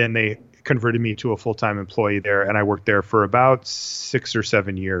 And then they converted me to a full-time employee there, and I worked there for about 6 or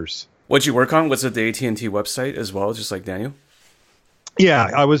 7 years. What'd you work on? Was it the AT&T website as well, just like Daniel?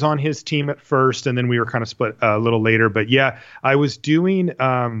 Yeah, I was on his team at first, and then we were kind of split a little later. But yeah, I was doing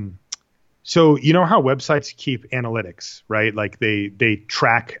so you know how websites keep analytics, right? Like they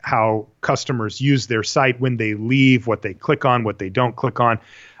track how customers use their site, when they leave, what they click on, what they don't click on.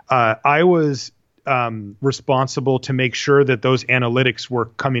 I was responsible to make sure that those analytics were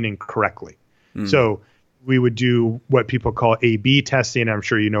coming in correctly. So we would do what people call A/B testing. I'm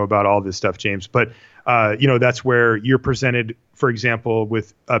sure you know about all this stuff, James, but you know, that's where you're presented, for example,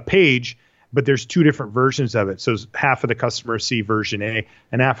 with a page, but there's 2 different versions of it. So half of the customers see version A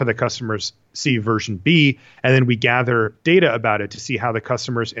and half of the customers see version B. And then we gather data about it to see how the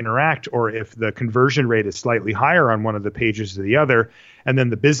customers interact, or if the conversion rate is slightly higher on one of the pages than the other. And then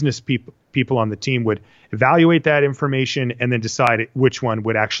the business people on the team would evaluate that information and then decide which one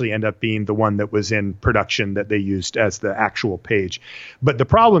would actually end up being the one that was in production that they used as the actual page. But the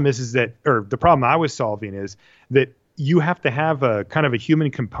problem is that, or the problem I was solving is that you have to have a kind of a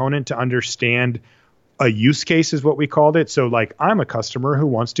human component to understand a use case, is what we called it. So like, I'm a customer who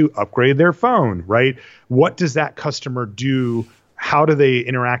wants to upgrade their phone, right? What does that customer do? How do they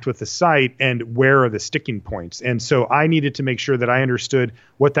interact with the site, and where are the sticking points? And so I needed to make sure that I understood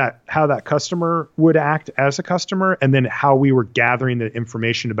how that customer would act as a customer, and then how we were gathering the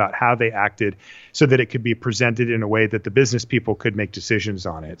information about how they acted so that it could be presented in a way that the business people could make decisions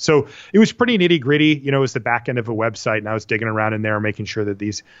on it. So it was pretty nitty gritty. It was the back end of a website, and I was digging around in there, making sure that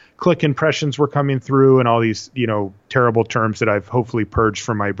these click impressions were coming through and all these, terrible terms that I've hopefully purged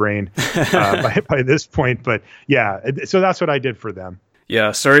from my brain by this point. But yeah, so that's what I did for them.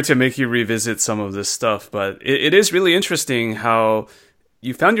 Yeah, sorry to make you revisit some of this stuff, but it is really interesting how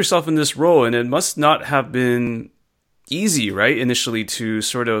you found yourself in this role, and it must not have been easy, right, initially to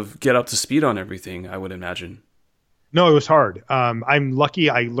sort of get up to speed on everything, I would imagine. No, it was hard. I'm lucky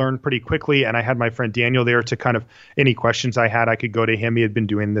I learned pretty quickly, and I had my friend Daniel there to kind of, any questions I had, I could go to him. He had been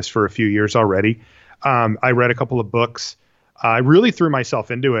doing this for a few years already. I read a couple of books. I really threw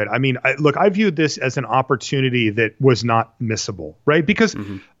myself into it. I mean, I viewed this as an opportunity that was not missable, right? Because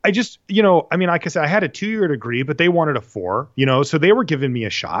I just, like I said, I had a 2-year degree, but they wanted a 4, so they were giving me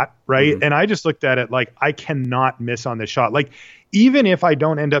a shot, right? And I just looked at it like, I cannot miss on this shot. Like, even if I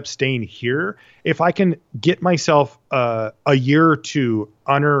don't end up staying here, if I can get myself a year or two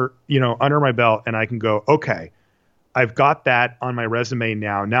under my belt, and I can go, okay, I've got that on my resume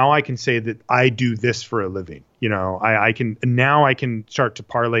now. Now I can say that I do this for a living. I can start to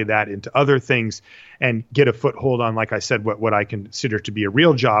parlay that into other things and get a foothold on, like I said, what I consider to be a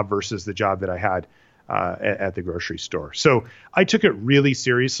real job versus the job that I had at the grocery store. So I took it really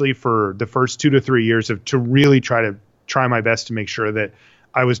seriously for the first 2 to 3 years to really try my best to make sure that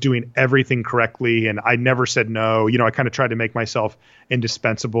I was doing everything correctly, and I never said no. I kind of tried to make myself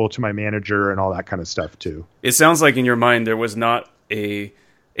indispensable to my manager and all that kind of stuff too. It sounds like in your mind there was not a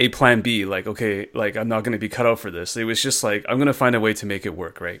plan B, like, okay, like, I'm not going to be cut out for this. It was just like, I'm going to find a way to make it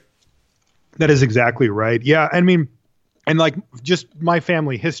work, right? That is exactly right. Yeah. I mean, and like, just my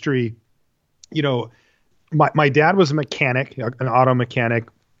family history, my dad was a mechanic, an auto mechanic.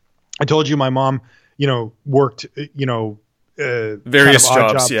 I told you my mom, worked, various kind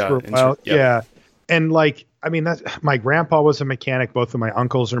of jobs for a while. Yeah. And like, I mean, my grandpa was a mechanic. Both of my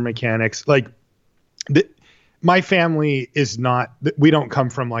uncles are mechanics. Like, my family is not, we don't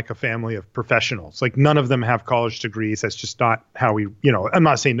come from like a family of professionals. Like, none of them have college degrees. That's just not how we, I'm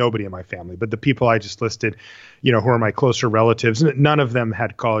not saying nobody in my family, but the people I just listed, who are my closer relatives, none of them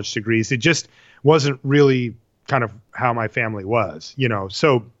had college degrees. It just wasn't really kind of how my family was,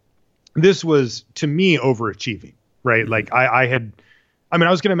 So this was, to me, overachieving, right? Like, I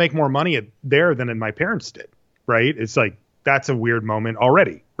was going to make more money there than my parents did, right? It's like, that's a weird moment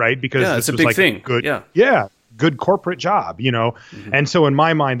already, right? Because it's a big like thing. Good corporate job, And so in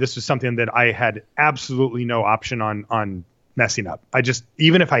my mind, this was something that I had absolutely no option on messing up.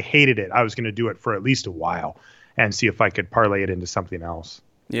 Even if I hated it, I was going to do it for at least a while and see if I could parlay it into something else.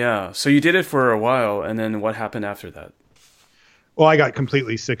 Yeah. So you did it for a while, and then what happened after that? Well, I got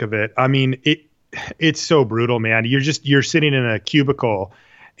completely sick of it. I mean, it's so brutal, man. You're sitting in a cubicle,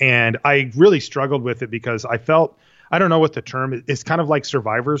 and I really struggled with it because I felt, I don't know what the term is. It's kind of like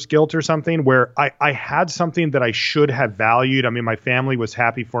survivor's guilt or something, where I had something that I should have valued. I mean, my family was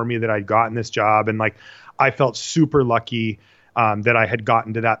happy for me that I'd gotten this job, and like, I felt super lucky that I had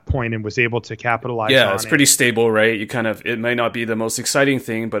gotten to that point and was able to capitalize on it. Yeah, it's pretty stable, right? It might not be the most exciting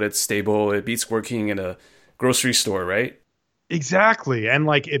thing, but it's stable. It beats working in a grocery store, right? Exactly. And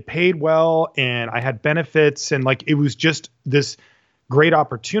like, it paid well, and I had benefits, and like, it was just this great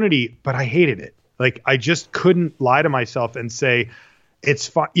opportunity, but I hated it. Like, I just couldn't lie to myself and say, it's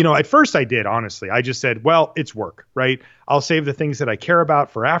fine. At first I did, honestly. I just said, well, it's work, right? I'll save the things that I care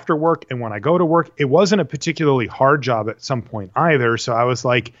about for after work. And when I go to work, it wasn't a particularly hard job at some point either. So I was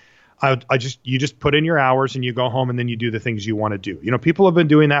like, you just put in your hours and you go home, and then you do the things you want to do. People have been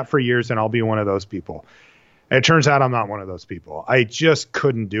doing that for years, and I'll be one of those people. And it turns out I'm not one of those people. I just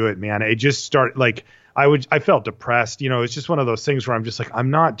couldn't do it, man. It just started like, I felt depressed. It's just one of those things where I'm just like,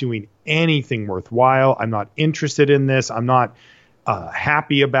 I'm not doing anything worthwhile. I'm not interested in this. I'm not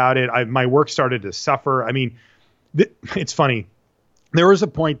happy about it. My work started to suffer. I mean, it's funny. There was a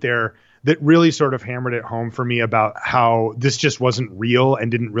point there that really sort of hammered it home for me about how this just wasn't real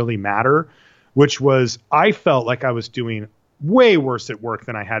and didn't really matter, which was, I felt like I was doing way worse at work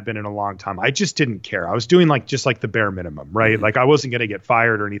than I had been in a long time. I just didn't care. I was doing just the bare minimum, right? Like I wasn't going to get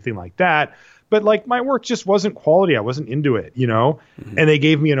fired or anything like that, but like my work just wasn't quality. I wasn't into it, and they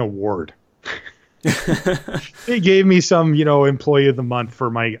gave me an award. They gave me some, employee of the month for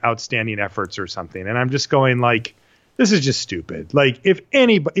my outstanding efforts or something. And I'm just going like, this is just stupid. Like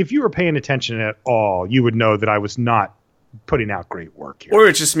if you were paying attention at all, you would know that I was not putting out great work here. Or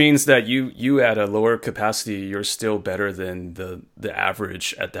it just means that you at a lower capacity, you're still better than the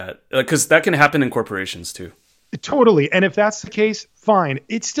average at that. Because that can happen in corporations too. Totally. And if that's the case, fine.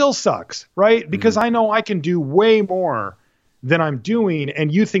 It still sucks, right? Because I know I can do way more than I'm doing,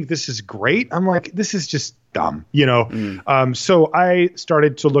 and you think this is great. I'm like, this is just dumb, So I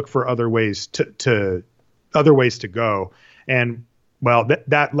started to look for other ways to go. And well,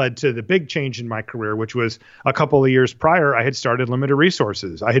 that led to the big change in my career, which was a couple of years prior. I had started Limited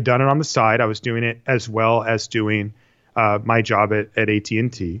Resources. I had done it on the side. I was doing it as well as doing my job at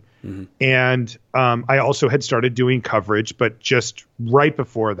AT&T. And I also had started doing coverage, but just right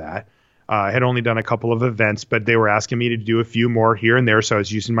before that, I had only done a couple of events, but they were asking me to do a few more here and there. So I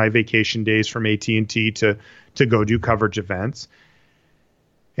was using my vacation days from AT&T to go do coverage events.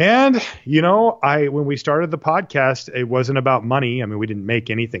 And, when we started the podcast, it wasn't about money. I mean, we didn't make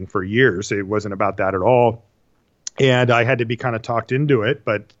anything for years. It wasn't about that at all. And I had to be kind of talked into it.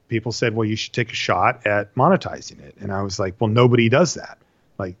 But people said, well, you should take a shot at monetizing it. And I was like, well, nobody does that.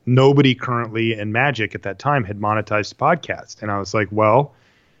 Like nobody currently in Magic at that time had monetized the podcast. And I was like, well,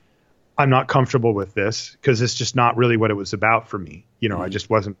 I'm not comfortable with this because it's just not really what it was about for me. I just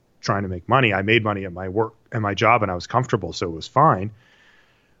wasn't trying to make money. I made money at my work and my job and I was comfortable. So it was fine.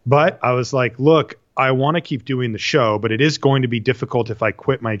 But I was like, look, I want to keep doing the show, but it is going to be difficult if I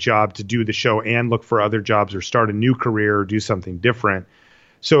quit my job to do the show and look for other jobs or start a new career or do something different.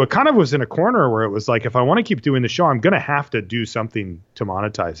 So it kind of was in a corner where it was like, if I want to keep doing the show, I'm going to have to do something to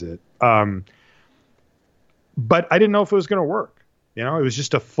monetize it. But I didn't know if it was going to work. It was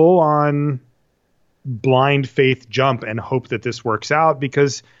just a full on blind faith jump and hope that this works out,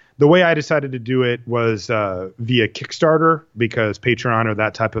 because the way I decided to do it was via Kickstarter, because Patreon or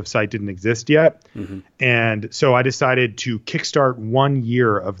that type of site didn't exist yet. And so I decided to kickstart 1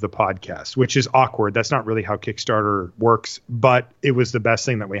 year of the podcast, which is awkward. That's not really how Kickstarter works, but it was the best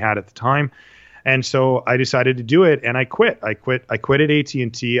thing that we had at the time. And so I decided to do it, and I quit. I quit at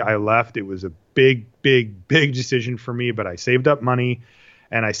AT&T. I left. It was a big decision for me, but I saved up money,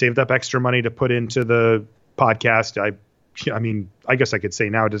 and I saved up extra money to put into the podcast. I mean, I guess I could say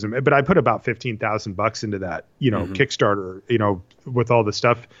now it doesn't, but I put about $15,000 into that, Kickstarter, with all the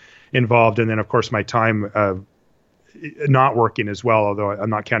stuff involved. And then of course my time, not working as well, although I'm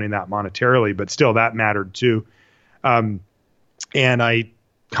not counting that monetarily, but still that mattered too. And I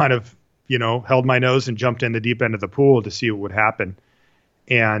kind of, held my nose and jumped in the deep end of the pool to see what would happen.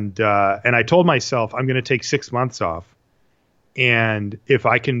 And I told myself, I'm going to take 6 months off. And if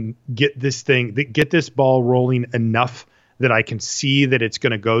I can get this ball rolling enough that I can see that it's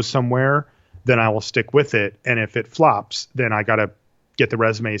going to go somewhere, then I will stick with it. And if it flops, then I got to get the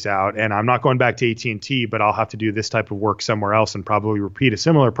resumes out, and I'm not going back to AT&T, but I'll have to do this type of work somewhere else and probably repeat a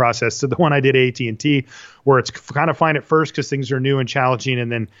similar process to the one I did at AT&T, where it's kind of fine at first because things are new and challenging,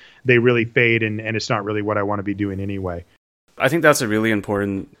 and then they really fade, and it's not really what I want to be doing anyway. I think that's a really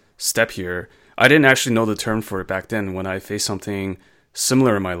important step here. I didn't actually know the term for it back then when I faced something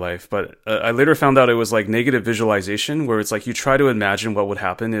similar in my life, but I later found out it was like negative visualization, where it's like you try to imagine what would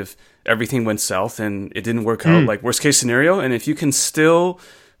happen if everything went south and it didn't work out, like worst case scenario. And if you can still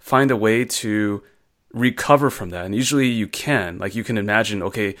find a way to recover from that, and usually you can, like you can imagine,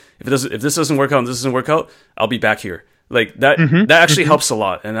 okay, if this doesn't work out and this doesn't work out, I'll be back here. Like that, that actually helps a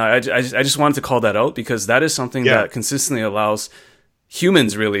lot. And I just wanted to call that out, because that is something that consistently allows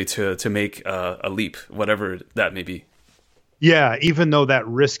humans really to make a leap, whatever that may be. Yeah, even though that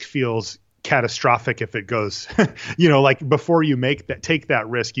risk feels catastrophic if it goes, like before you take that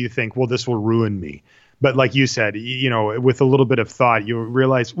risk, you think, well, this will ruin me. But like you said, with a little bit of thought, you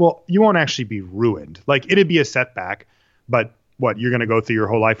realize, well, you won't actually be ruined. Like it'd be a setback, but what, you're going to go through your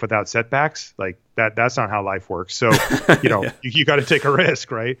whole life without setbacks? Like that's not how life works. So, you got to take a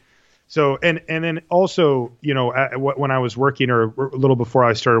risk, right? So, and then also, when I was working, or a little before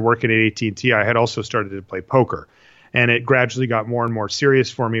I started working at AT&T, I had also started to play poker. And it gradually got more and more serious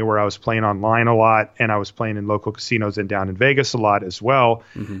for me, where I was playing online a lot, and I was playing in local casinos and down in Vegas a lot as well.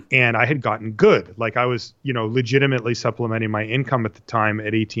 And I had gotten good. Like I was, legitimately supplementing my income at the time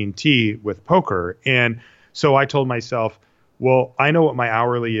at AT&T with poker. And so I told myself, well, I know what my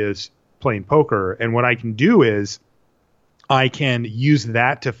hourly is playing poker. And what I can do is I can use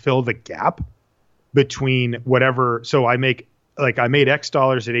that to fill the gap between whatever. So I make like I made X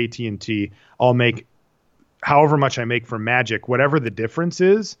dollars at AT&T. I'll make however much I make from Magic, whatever the difference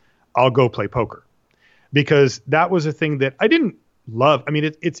is, I'll go play poker, because that was a thing that I didn't love. I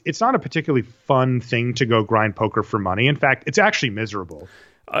mean, it's not a particularly fun thing to go grind poker for money. In fact, it's actually miserable.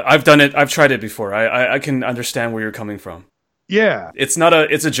 I've done it. I've tried it before. I can understand where you're coming from. Yeah. It's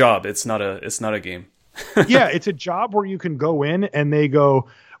a job. It's not a game. Yeah. It's a job where you can go in and they go,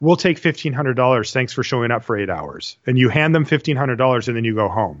 we'll take $1,500. Thanks for showing up for 8 hours. And you hand them $1,500 and then you go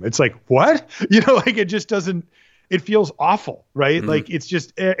home. It's like, what? Like it just doesn't, it feels awful, right? Mm-hmm. Like it's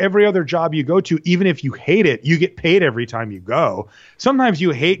just every other job you go to, even if you hate it, you get paid every time you go. Sometimes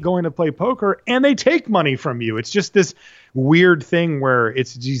you hate going to play poker and they take money from you. It's just this weird thing where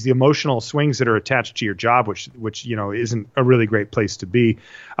it's these emotional swings that are attached to your job, which isn't a really great place to be.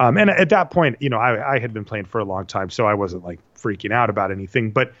 And at that point, I had been playing for a long time, so I wasn't like freaking out about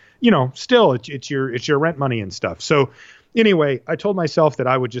anything, but still it's your rent money and stuff. So anyway, I told myself that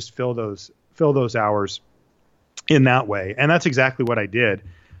I would just fill those hours in that way. And that's exactly what I did.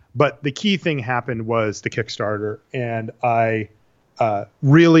 But the key thing happened was the Kickstarter. And I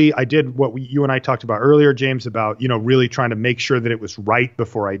did what you and I talked about earlier, James, about, really trying to make sure that it was right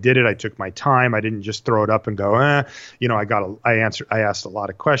before I did it. I took my time. I didn't just throw it up and go, I asked a lot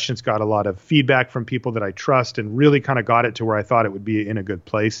of questions, got a lot of feedback from people that I trust, and really kind of got it to where I thought it would be in a good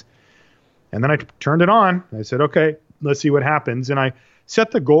place. And then I turned it on. I said, okay, let's see what happens. And I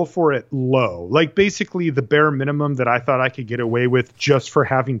set the goal for it low, like basically the bare minimum that I thought I could get away with just for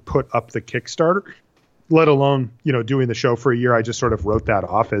having put up the Kickstarter, let alone, doing the show for a year. I just sort of wrote that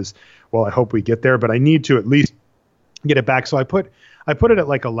off as, well, I hope we get there, but I need to at least get it back. So I put it at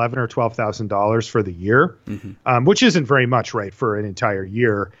like $11,000 or $12,000 for the year, mm-hmm. Which isn't very much, right, for an entire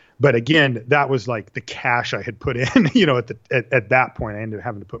year. But again, that was like the cash I had put in, at that point. I ended up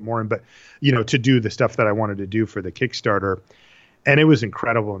having to put more in, but, to do the stuff that I wanted to do for the Kickstarter. And it was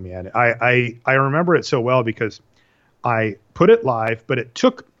incredible, man. I remember it so well because I put it live, but it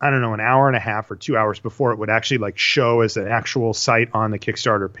took, I don't know, an hour and a half or 2 hours before it would actually like show as an actual site on the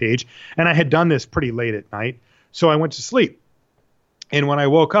Kickstarter page. And I had done this pretty late at night. So I went to sleep. And when I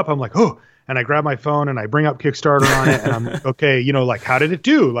woke up, I'm like, oh, and I grab my phone and I bring up Kickstarter on it. And I'm okay, like, how did it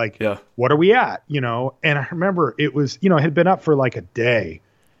do? Like, yeah. What are we at? And I remember it was, it had been up for like a day,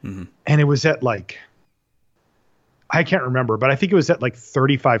 mm-hmm. and it was at like, I can't remember, but I think it was at like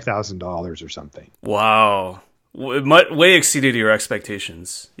 $35,000 or something. Wow. Way exceeded your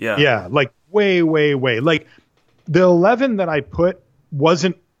expectations. Yeah. Yeah. Like way, way, way. Like the 11 that I put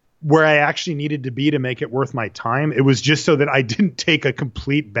wasn't where I actually needed to be to make it worth my time. It was just so that I didn't take a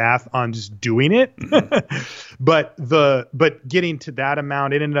complete bath on just doing it. Mm-hmm. but getting to that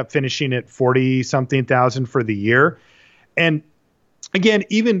amount, it ended up finishing at 40 something thousand for the year. And again,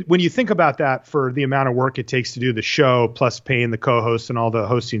 even when you think about that for the amount of work it takes to do the show, plus paying the co-hosts and all the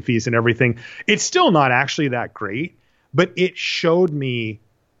hosting fees and everything, it's still not actually that great, but it showed me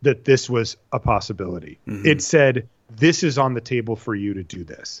that this was a possibility. Mm-hmm. It said, this is on the table for you to do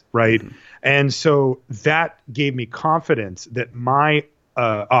this, right? Mm-hmm. And so that gave me confidence that my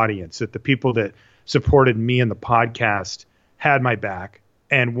audience, that the people that supported me and the podcast had my back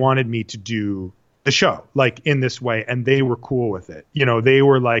and wanted me to do the show like in this way, and they were cool with it. They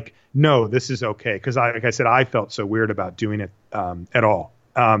were like, no, this is okay, because like I said, I felt so weird about doing it at all.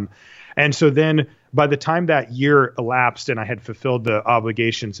 And so then by the time that year elapsed and I had fulfilled the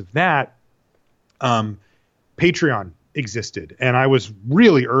obligations of that, Patreon existed, and I was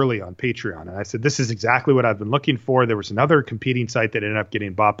really early on Patreon, and I said, this is exactly what I've been looking for. There was another competing site that ended up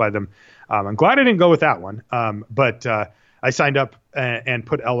getting bought by them. I'm glad I didn't go with that one, but I signed up and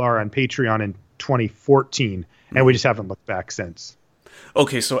put LR on Patreon in 2014, and we just haven't looked back since.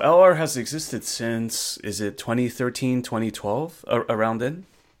 Okay, so LR has existed since, is it 2013, 2012, around then?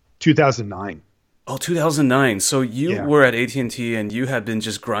 2009. Oh, 2009. So you were at AT&T and you had been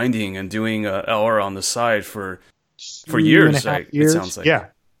just grinding and doing LR on the side for years, it sounds like.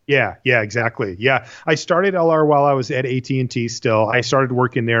 Yeah, exactly. Yeah, I started LR while I was at AT&T still. I started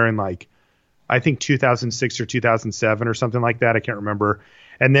working there in like, I think 2006 or 2007 or something like that. I can't remember.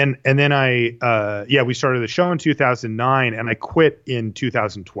 And then we started the show in 2009 and I quit in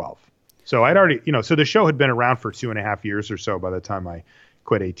 2012. So I'd already, so the show had been around for 2.5 years or so by the time I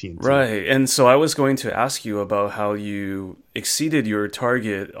quit AT&T. Right. And so I was going to ask you about how you exceeded your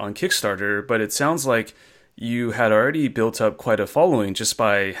target on Kickstarter, but it sounds like you had already built up quite a following just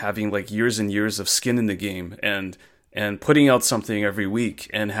by having like years and years of skin in the game and putting out something every week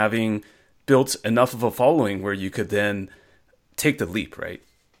and having built enough of a following where you could then take the leap, right?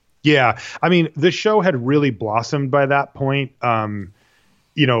 Yeah. I mean, the show had really blossomed by that point.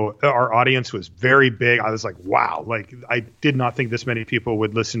 our audience was very big. I was like, wow, like I did not think this many people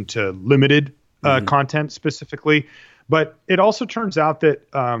would listen to limited content specifically. But it also turns out that,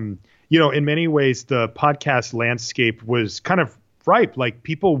 in many ways, the podcast landscape was kind of ripe. Like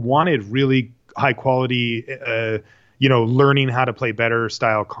people wanted really high quality, learning how to play better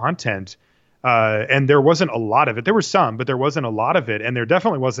style content. And there wasn't a lot of it. There was some, but there wasn't a lot of it. And there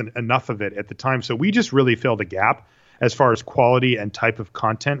definitely wasn't enough of it at the time. So we just really filled a gap as far as quality and type of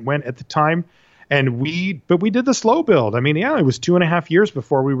content went at the time. And we did the slow build. I mean, yeah, it was 2.5 years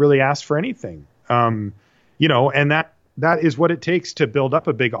before we really asked for anything. And that is what it takes to build up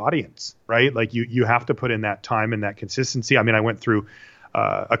a big audience, right? Like you have to put in that time and that consistency. I mean, I went through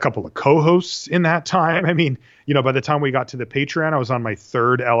a couple of co-hosts in that time. I mean, by the time we got to the Patreon, I was on my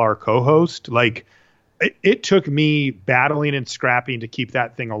third LR co-host. Like it took me battling and scrapping to keep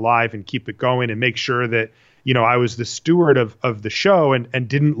that thing alive and keep it going and make sure that, I was the steward of the show and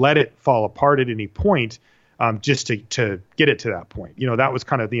didn't let it fall apart at any point, just to get it to that point. That was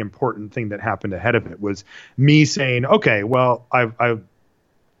kind of the important thing that happened ahead of it, was me saying, okay, well,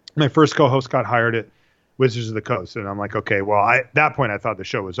 my first co-host got hired at Wizards of the Coast. And I'm like, okay, well, at that point I thought the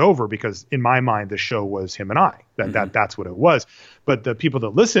show was over, because in my mind, the show was him and I, that's what it was. But the people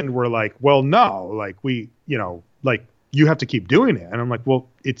that listened were like, well, no, like you have to keep doing it. And I'm like, well,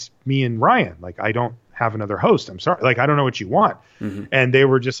 it's me and Ryan. Like, I don't have another host. I'm sorry. Like, I don't know what you want. And they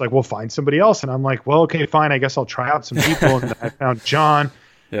were just like, well, find somebody else. And I'm like, well, okay, fine. I guess I'll try out some people. And I found John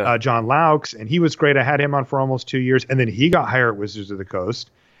Laux, and he was great. I had him on for almost 2 years. And then he got hired at Wizards of the Coast.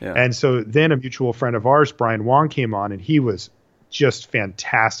 Yeah. And so then a mutual friend of ours, Brian Wong, came on, and he was just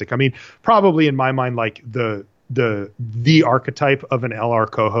fantastic. I mean, probably in my mind, like the archetype of an LR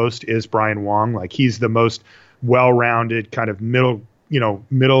co-host is Brian Wong. Like he's the most well-rounded kind of middle,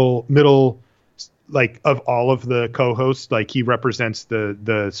 like of all of the co-hosts. Like he represents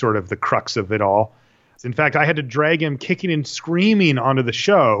the sort of the crux of it all. In fact, I had to drag him kicking and screaming onto the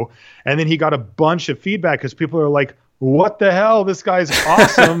show. And then he got a bunch of feedback because people are like, what the hell? This guy's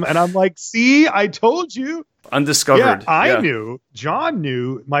awesome. And I'm like, see, I told you. Undiscovered. Yeah, I knew. John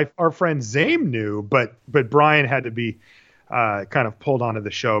knew. Our friend Zame knew, but Brian had to be kind of pulled onto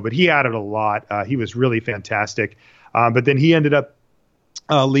the show. But he added a lot. He was really fantastic. But then he ended up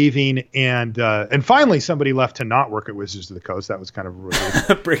leaving, and finally somebody left to not work at Wizards of the Coast. That was kind of a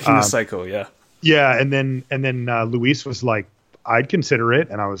relief. Breaking the cycle, yeah. Yeah, and then Luis was like, I'd consider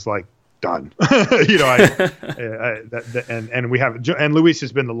it, and I was like, done. And we have, and Luis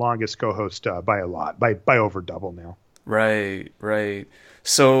has been the longest co-host by a lot, by over double now. Right.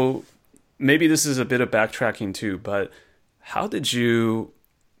 So maybe this is a bit of backtracking too, but how did you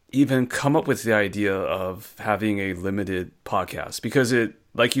even come up with the idea of having a limited podcast? Because it,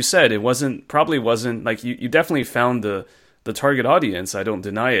 like you said, it probably wasn't like you definitely found the target audience. I don't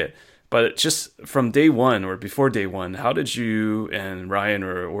deny it. But just from day one or before day one, how did you and Ryan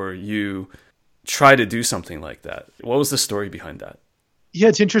or you try to do something like that? What was the story behind that? Yeah,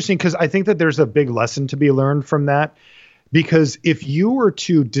 it's interesting because I think that there's a big lesson to be learned from that. Because if you were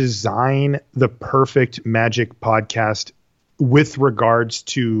to design the perfect Magic podcast with regards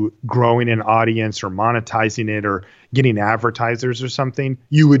to growing an audience or monetizing it or getting advertisers or something,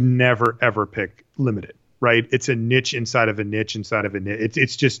 you would never, ever pick limited. Right. It's a niche inside of a niche inside of a niche.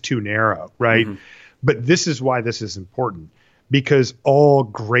 It's just too narrow. Right. Mm-hmm. But this is why this is important, because all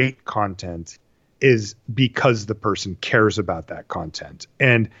great content is because the person cares about that content.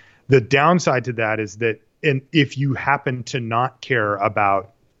 And the downside to that is that if you happen to not care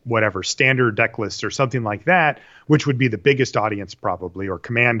about whatever standard deck lists or something like that, which would be the biggest audience probably, or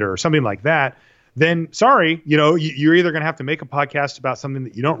Commander or something like that, then sorry, you're either going to have to make a podcast about something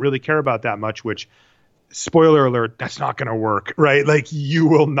that you don't really care about that much, which, spoiler alert, that's not going to work, right? Like you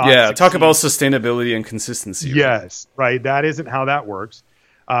will not. Yeah. Succeed. Talk about sustainability and consistency. Yes. Right. That isn't how that works.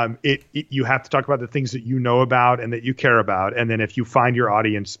 You have to talk about the things that you know about and that you care about. And then if you find your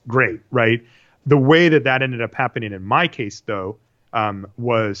audience, great. Right. The way that ended up happening in my case, though,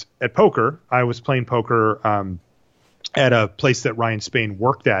 was at poker. I was playing poker at a place that Ryan Spain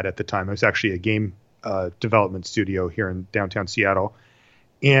worked at the time. It was actually a game development studio here in downtown Seattle.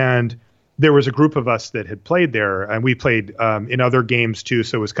 And there was a group of us that had played there, and we played in other games too.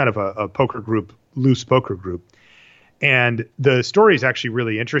 So it was kind of a poker group, loose poker group. And the story is actually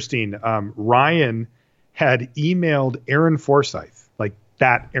really interesting. Ryan had emailed Aaron Forsyth, like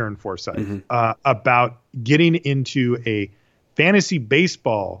that Aaron Forsyth, about getting into a fantasy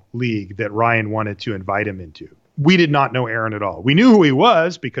baseball league that Ryan wanted to invite him into. We did not know Aaron at all. We knew who he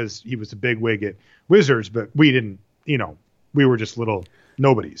was because he was a big wig at Wizards, but we didn't, we were just little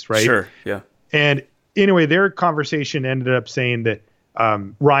nobodies, right? Sure, yeah. And anyway, their conversation ended up saying that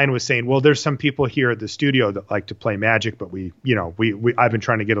Ryan was saying, well, there's some people here at the studio that like to play Magic, but I've been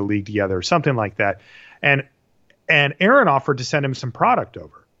trying to get a league together or something like that. And Aaron offered to send him some product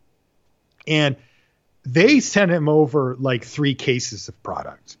over, and they sent him over like 3 cases of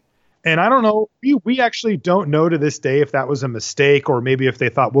product. And I don't know, we actually don't know to this day if that was a mistake or maybe if they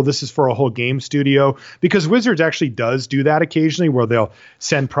thought, well, this is for a whole game studio, because Wizards actually does do that occasionally where they'll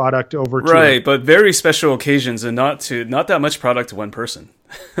send product over to right, but very special occasions and not that much product to one person.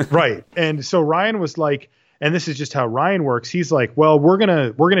 Right. And so Ryan was like, and this is just how Ryan works. He's like, well, we're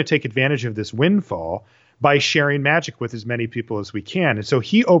going to take advantage of this windfall by sharing Magic with as many people as we can. And so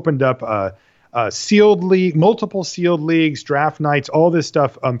he opened up a sealed league, multiple sealed leagues, draft nights, all this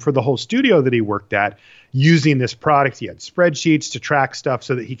stuff for the whole studio that he worked at using this product. He had spreadsheets to track stuff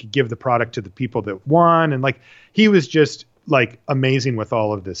so that he could give the product to the people that won. And like, he was just like amazing with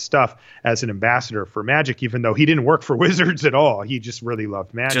all of this stuff as an ambassador for Magic, even though he didn't work for Wizards at all. He just really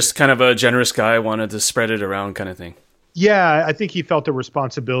loved Magic. Just kind of a generous guy, wanted to spread it around kind of thing. Yeah, I think he felt a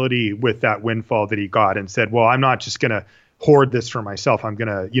responsibility with that windfall that he got and said, well, I'm not just going to hoard this for myself. I'm going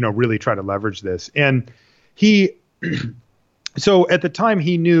to, really try to leverage this. And so at the time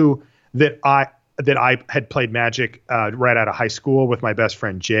he knew that I had played Magic right out of high school with my best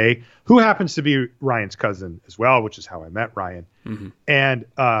friend Jay, who happens to be Ryan's cousin as well, which is how I met Ryan. Mm-hmm. And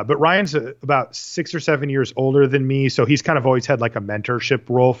but Ryan's about 6 or 7 years older than me, so he's kind of always had like a mentorship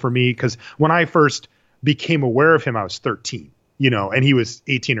role for me, because when I first became aware of him, I was 13. And he was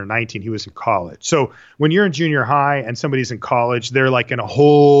 18 or 19. He was in college. So when you're in junior high and somebody's in college, they're like in a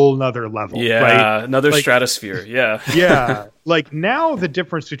whole nother level. Yeah, right? Another stratosphere. Yeah. Yeah. Like now the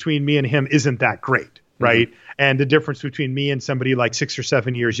difference between me and him isn't that great, right? Mm-hmm. And the difference between me and somebody like 6 or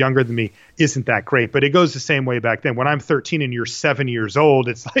 7 years younger than me isn't that great. But it goes the same way back then. When I'm 13 and you're 7 years old,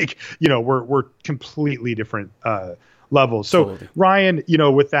 it's like, we're completely different levels. So totally. Ryan,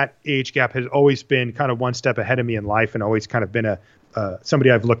 with that age gap, has always been kind of one step ahead of me in life and always kind of been somebody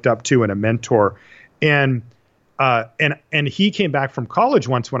I've looked up to and a mentor. And he came back from college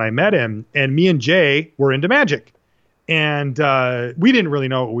once when I met him, and me and Jay were into Magic. And we didn't really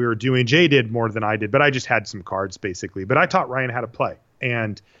know what we were doing. Jay did more than I did, but I just had some cards basically. But I taught Ryan how to play,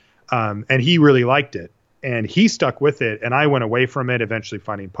 and he really liked it. And he stuck with it, and I went away from it, eventually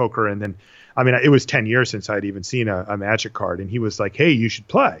finding poker. And then, it was 10 years since I'd even seen a Magic card. And he was like, hey, you should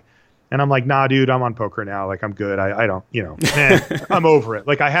play. And I'm like, nah, dude, I'm on poker now. Like, I'm good. I don't, I'm over it.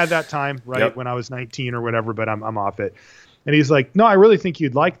 Like, I had that time, right, yep, when I was 19 or whatever, but I'm off it. And he's like, no, I really think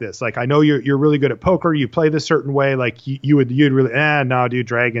you'd like this. Like, I know you're really good at poker. You play this certain way. Like, you'd really, no, dude,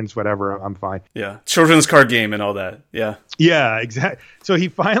 dragons, whatever. I'm fine. Yeah. Children's card game and all that. Yeah. Yeah, exactly. So he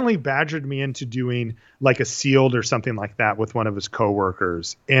finally badgered me into doing like a sealed or something like that with one of his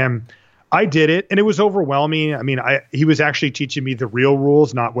coworkers. And I did it, and it was overwhelming. He was actually teaching me the real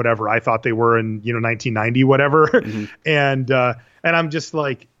rules, not whatever I thought they were in, 1990, whatever. Mm-hmm. And I'm just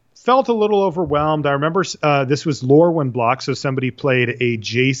like, felt a little overwhelmed. I remember this was Lorwyn block, so somebody played a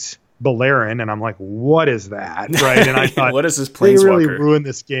Jace Beleren, and I'm like, what is that? Right? And I thought, what is this planeswalker? They really ruined ruined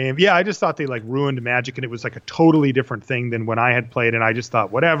this game. Yeah, I just thought they like ruined Magic, and it was like a totally different thing than when I had played, and I just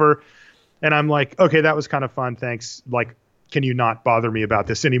thought, whatever. And I'm like, okay, that was kind of fun. Thanks. Like, can you not bother me about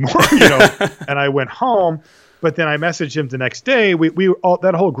this anymore? And I went home. But then I messaged him the next day.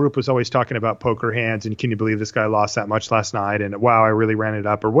 That whole group was always talking about poker hands and can you believe this guy lost that much last night? And wow, I really ran it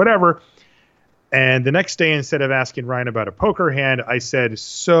up or whatever. And the next day, instead of asking Ryan about a poker hand, I said,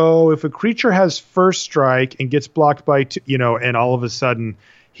 so if a creature has first strike and gets blocked by, and all of a sudden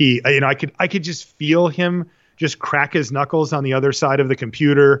I could just feel him just crack his knuckles on the other side of the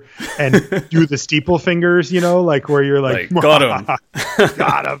computer and do the steeple fingers, like where you're like got him.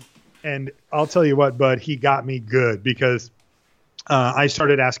 Got him. And I'll tell you what, bud, he got me good because I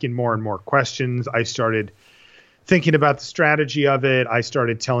started asking more and more questions. I started thinking about the strategy of it. He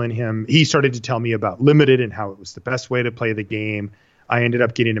started to tell me about Limited and how it was the best way to play the game. I ended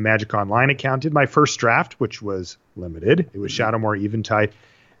up getting a Magic Online account, did my first draft, which was Limited. It was Shadowmoor Eventide.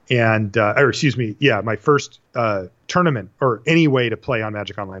 And, my first tournament or any way to play on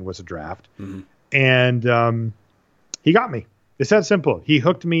Magic Online was a draft. Mm-hmm. And he got me. It's that simple. He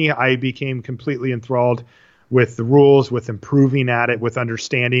hooked me. I became completely enthralled with the rules, with improving at it, with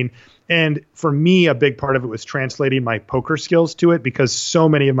understanding. And for me, a big part of it was translating my poker skills to it, because so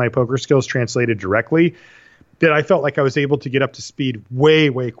many of my poker skills translated directly that I felt like I was able to get up to speed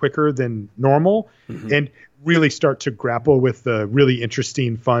way, way quicker than normal, mm-hmm, and really start to grapple with the really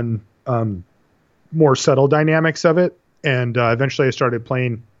interesting, fun, more subtle dynamics of it. And eventually I started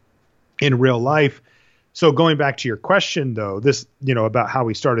playing in real life So going back to your question, though, this, about how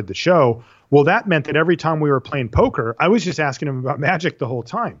we started the show, well, that meant that every time we were playing poker, I was just asking him about Magic the whole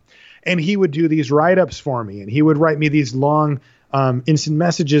time. And he would do these write-ups for me, and he would write me these long instant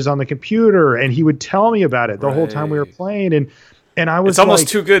messages on the computer, and he would tell me about it the whole time we were playing. And I was It's almost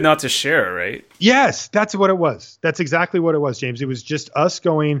too good not to share, right? Yes, that's what it was. That's exactly what it was, James. It was just us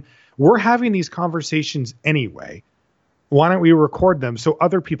going, we're having these conversations anyway. Why don't we record them so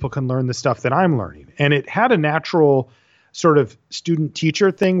other people can learn the stuff that I'm learning? And it had a natural sort of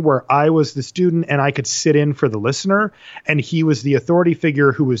student-teacher thing where I was the student and I could sit in for the listener, and he was the authority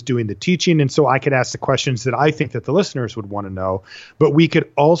figure who was doing the teaching. And so I could ask the questions that I think that the listeners would want to know. But we could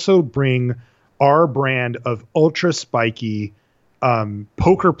also bring our brand of ultra spiky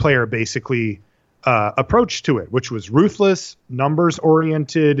poker player, basically, approach to it, which was ruthless, numbers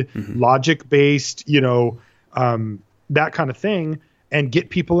oriented, logic based, that kind of thing, and get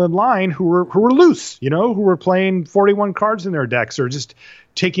people in line who were loose, who were playing 41 cards in their decks or just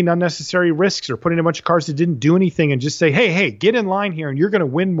taking unnecessary risks or putting a bunch of cards that didn't do anything, and just say, hey, get in line here and you're going to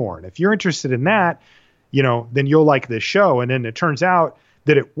win more. And if you're interested in that, then you'll like this show. And then it turns out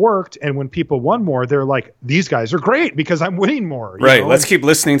that it worked. And when people won more, they're like, these guys are great because I'm winning more. Right. Let's keep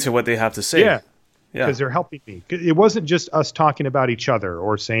listening to what they have to say. Yeah. Because they're helping me. It wasn't just us talking about each other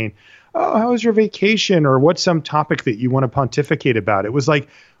or saying, oh, how was your vacation? Or what's some topic that you want to pontificate about? It was like,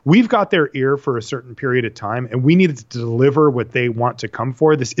 we've got their ear for a certain period of time and we needed to deliver what they want to come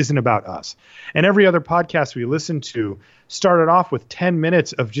for. This isn't about us. And every other podcast we listened to started off with 10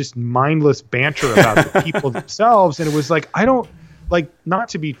 minutes of just mindless banter about the people themselves. And it was like, I don't, not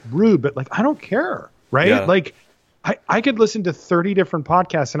to be rude, but I don't care. Right. Yeah. I could listen to 30 different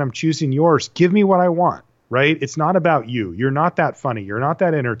podcasts and I'm choosing yours. Give me what I want, right? It's not about you. You're not that funny. You're not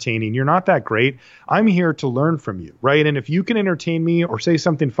that entertaining. You're not that great. I'm here to learn from you, right? And if you can entertain me or say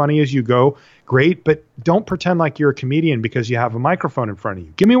something funny as you go, great, but don't pretend like you're a comedian because you have a microphone in front of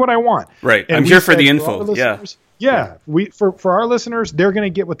you. Give me what I want. Right. And I'm here for the info. Yeah. For our listeners, they're going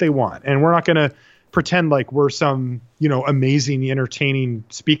to get what they want. And we're not going to pretend like we're some, amazing, entertaining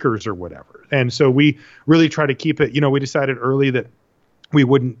speakers or whatever. And so we really try to keep it, we decided early that we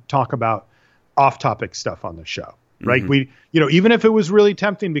wouldn't talk about off-topic stuff on the show, right? We, even if it was really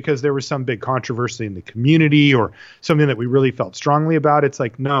tempting because there was some big controversy in the community or something that we really felt strongly about, it's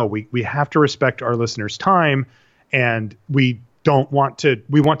like, no, we have to respect our listeners' time, and we want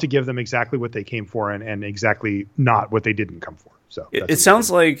to give them exactly what they came for and exactly not what they didn't come for. So it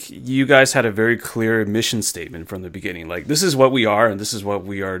sounds like you guys had a very clear mission statement from the beginning. Like, this is what we are and this is what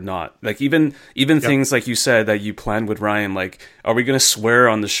we are not. Like, even things like you said that you planned with Ryan, like, are we going to swear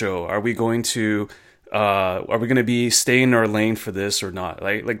on the show? Are we going to be staying in our lane for this or not?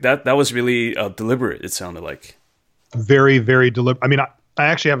 Like that was really deliberate, it sounded like. Very, very deliberate. I mean, I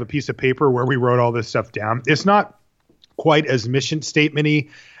actually have a piece of paper where we wrote all this stuff down. It's not quite as mission statement-y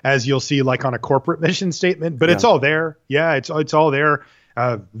as you'll see like on a corporate mission statement, but it's all there. Yeah, it's all there.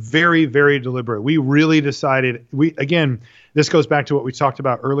 Very, very deliberate. We really decided, this goes back to what we talked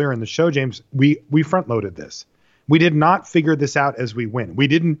about earlier in the show, James. We front loaded this. We did not figure this out as we went. We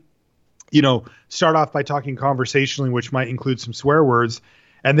didn't, start off by talking conversationally, which might include some swear words,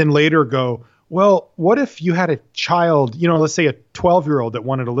 and then later go, well, what if you had a child, let's say a 12-year-old that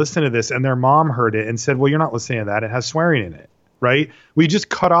wanted to listen to this and their mom heard it and said, well, you're not listening to that. It has swearing in it, right? We just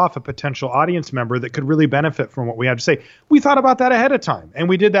cut off a potential audience member that could really benefit from what we had to say. We thought about that ahead of time, and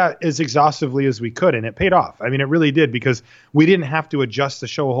we did that as exhaustively as we could, and it paid off. I mean, it really did, because we didn't have to adjust the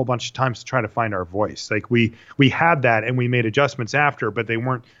show a whole bunch of times to try to find our voice. Like, we had that, and we made adjustments after, but they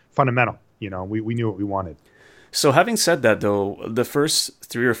weren't fundamental. We knew what we wanted. So having said that, though, the first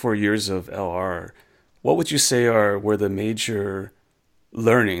 3 or 4 years of LR, what would you say were the major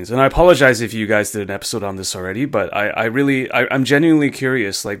learnings? And I apologize if you guys did an episode on this already, but I'm genuinely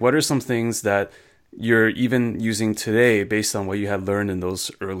curious. Like, what are some things that you're even using today based on what you had learned in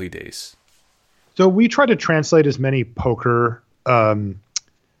those early days? So we try to translate as many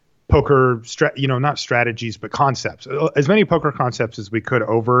not strategies, but concepts, as many poker concepts as we could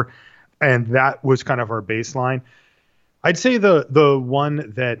over. And that was kind of our baseline. I'd say the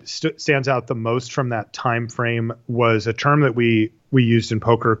one that stands out the most from that time frame was a term that we used in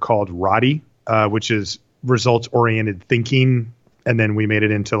poker called ROTI, which is results-oriented thinking. And then we made it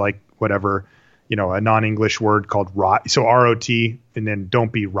into like whatever, a non-English word called ROT. So ROT, and then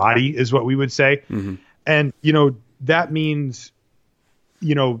don't be ROTI is what we would say. Mm-hmm. And, that means,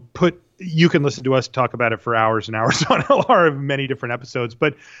 you can listen to us talk about it for hours and hours on LR of many different episodes,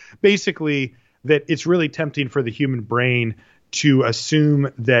 but basically that it's really tempting for the human brain to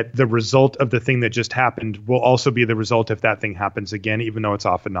assume that the result of the thing that just happened will also be the result if that thing happens again, even though it's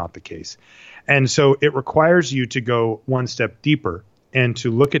often not the case. And so it requires you to go one step deeper and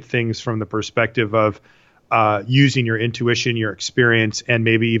to look at things from the perspective of using your intuition, your experience, and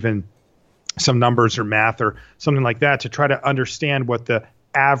maybe even some numbers or math or something like that to try to understand what the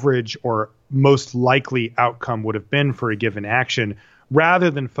average or most likely outcome would have been for a given action,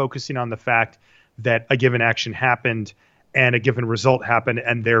 rather than focusing on the fact that a given action happened and a given result happened,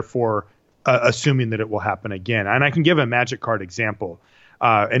 and therefore assuming that it will happen again. And I can give a Magic card example,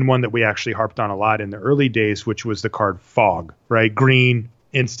 and one that we actually harped on a lot in the early days, which was the card Fog, right? Green,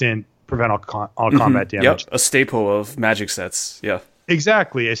 instant, prevent all combat damage. Yep, a staple of Magic sets. Yeah.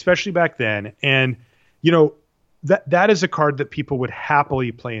 Exactly, especially back then. And, that is a card that people would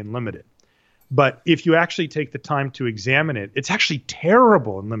happily play in Limited. But if you actually take the time to examine it, it's actually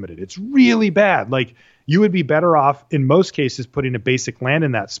terrible in Limited. It's really bad. Like, you would be better off, in most cases, putting a basic land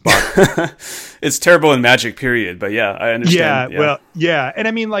in that spot. It's terrible in Magic, period. But yeah, I understand. Yeah. And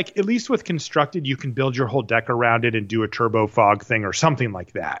I mean, like, at least with Constructed, you can build your whole deck around it and do a Turbo Fog thing or something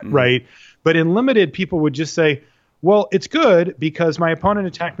like that, right? But in Limited, people would just say, well, it's good because my opponent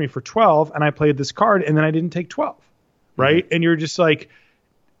attacked me for 12 and I played this card and then I didn't take 12, right? And you're just like,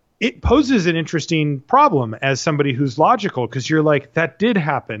 it poses an interesting problem as somebody who's logical, because you're like, that did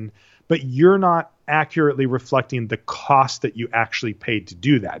happen, but you're not accurately reflecting the cost that you actually paid to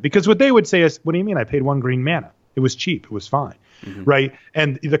do that. Because what they would say is, what do you mean? I paid 1 green mana. It was cheap. It was fine, right?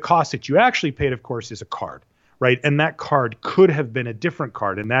 And the cost that you actually paid, of course, is a card. Right. And that card could have been a different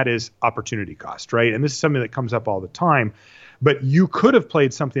card, and that is opportunity cost. Right. And this is something that comes up all the time. But you could have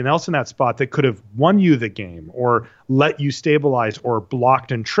played something else in that spot that could have won you the game or let you stabilize or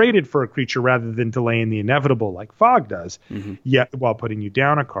blocked and traded for a creature rather than delaying the inevitable like Fog does, yet while putting you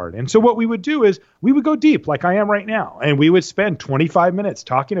down a card. And so what we would do is we would go deep like I am right now, and we would spend 25 minutes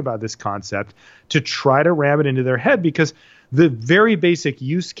talking about this concept to try to ram it into their head, because the very basic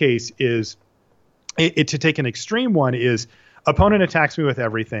use case is, to take an extreme one, is opponent attacks me with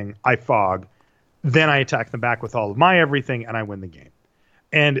everything, I Fog, then I attack them back with all of my everything, and I win the game.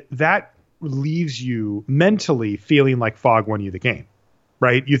 And that leaves you mentally feeling like Fog won you the game,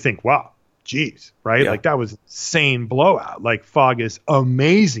 right? You think, wow, geez, right? Yeah. Like, that was insane blowout. Like, Fog is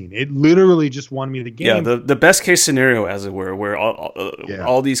amazing. It literally just won me the game. Yeah, the best case scenario, as it were, where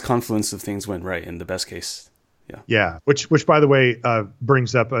all these confluence of things went right in the best case. Yeah. Which by the way,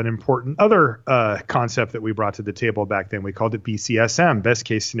 brings up an important other concept that we brought to the table back then. We called it BCSM, best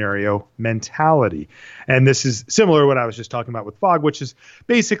case scenario mentality. And this is similar to what I was just talking about with Fog, which is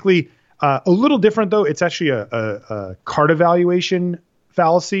basically a little different, though. It's actually a card evaluation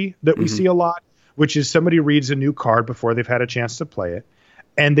fallacy that we see a lot, which is somebody reads a new card before they've had a chance to play it,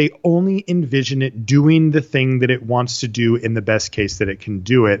 and they only envision it doing the thing that it wants to do in the best case that it can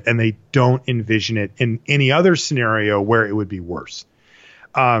do it, and they don't envision it in any other scenario where it would be worse.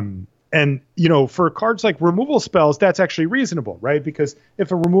 And, for cards like removal spells, that's actually reasonable, right? Because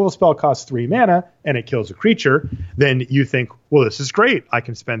if a removal spell costs 3 mana and it kills a creature, then you think, well, this is great. I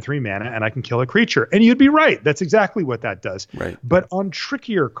can spend 3 mana and I can kill a creature. And you'd be right. That's exactly what that does. Right. But on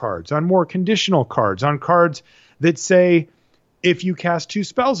trickier cards, on more conditional cards, on cards that say, if you cast 2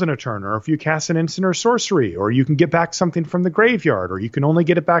 spells in a turn, or if you cast an instant or sorcery, or you can get back something from the graveyard, or you can only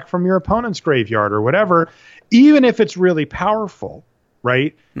get it back from your opponent's graveyard or whatever, even if it's really powerful,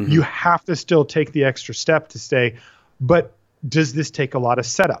 right? You have to still take the extra step to say, but does this take a lot of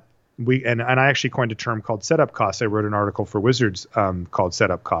setup? And I actually coined a term called setup cost. I wrote an article for Wizards called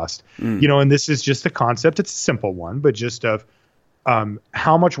setup cost. And this is just a concept. It's a simple one, but just of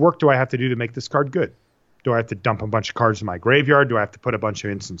how much work do I have to do to make this card good? Do I have to dump a bunch of cards in my graveyard? Do I have to put a bunch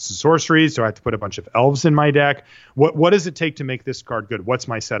of instants and sorceries? Do I have to put a bunch of elves in my deck? What does it take to make this card good? What's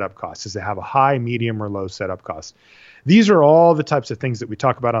my setup cost? Does it have a high, medium, or low setup cost? These are all the types of things that we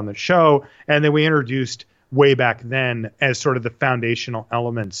talk about on the show, and that we introduced way back then as sort of the foundational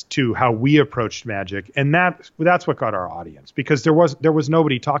elements to how we approached Magic. And that's what got our audience, because there was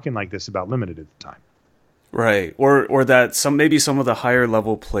nobody talking like this about Limited at the time. Right. Or that maybe some of the higher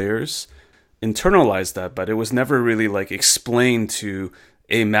level players internalized that, but it was never really like explained to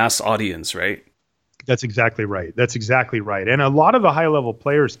a mass audience, right? That's exactly right. And a lot of the high level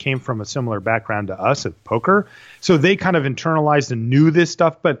players came from a similar background to us at poker. So they kind of internalized and knew this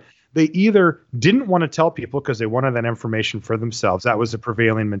stuff, but they either didn't want to tell people because they wanted that information for themselves. That was a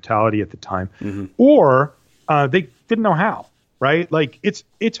prevailing mentality at the time. Or they didn't know how. Right? Like,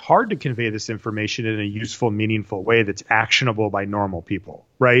 it's hard to convey this information in a useful, meaningful way that's actionable by normal people,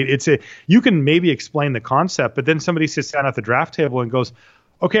 right? You can maybe explain the concept, but then somebody sits down at the draft table and goes,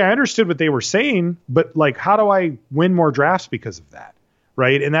 okay, I understood what they were saying, but like, how do I win more drafts because of that?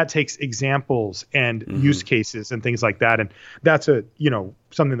 Right. And that takes examples and use cases and things like that. And that's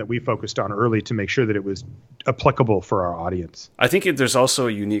something that we focused on early to make sure that it was applicable for our audience. I think there's also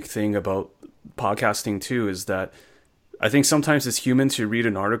a unique thing about podcasting too, is that I think sometimes it's human to read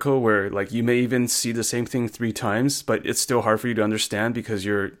an article where like you may even see the same thing 3 times, but it's still hard for you to understand because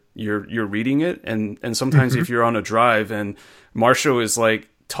you're reading it. And sometimes if you're on a drive and Marshall is like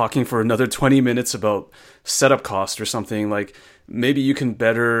talking for another 20 minutes about setup cost or something, like maybe you can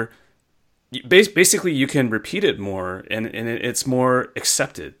basically you can repeat it more and it's more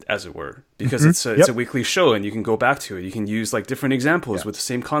accepted, as it were, because it's a weekly show and you can go back to it. You can use like different examples with the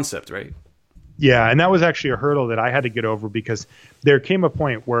same concept, right? Yeah, and that was actually a hurdle that I had to get over because there came a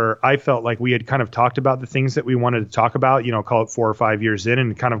point where I felt like we had kind of talked about the things that we wanted to talk about, call it 4 or 5 years in,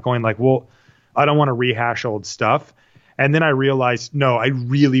 and kind of going like, well, I don't want to rehash old stuff. And then I realized, no, I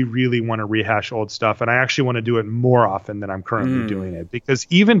really, really want to rehash old stuff. And I actually want to do it more often than I'm currently doing it, because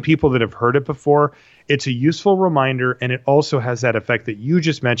even people that have heard it before, it's a useful reminder. And it also has that effect that you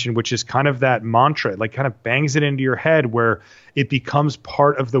just mentioned, which is kind of that mantra, like kind of bangs it into your head where it becomes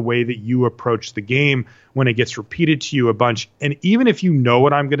part of the way that you approach the game when it gets repeated to you a bunch. And even if you know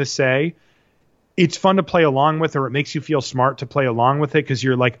what I'm going to say, it's fun to play along with, or it makes you feel smart to play along with it because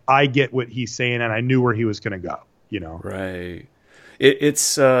you're like, I get what he's saying and I knew where he was going to go. Right.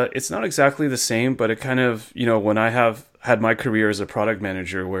 It's not exactly the same, but it kind of, when I have had my career as a product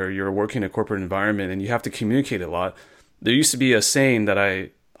manager where you're working in a corporate environment and you have to communicate a lot, there used to be a saying that I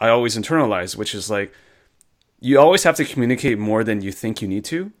always internalized, which is like, you always have to communicate more than you think you need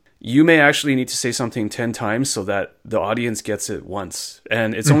to. You may actually need to say something 10 times so that the audience gets it once.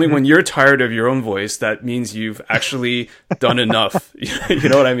 And it's only when you're tired of your own voice that means you've actually done enough. You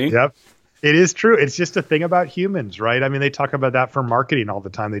know what I mean? Yep. It is true. It's just a thing about humans, right? I mean, they talk about that for marketing all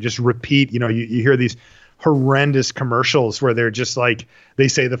the time. They just repeat, you hear these horrendous commercials where they're just like, they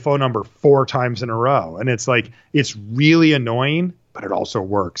say the phone number 4 times in a row. And it's like, it's really annoying, but it also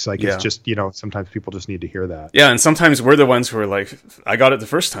works. Like, it's just, sometimes people just need to hear that. Yeah. And sometimes we're the ones who are like, I got it the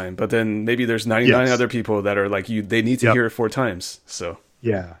first time, but then maybe there's 99 other people that are like, they need to hear it 4 times. So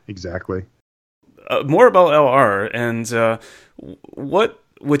yeah, exactly. More about LR and what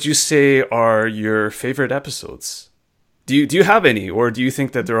would you say are your favorite episodes? Do you have any, or do you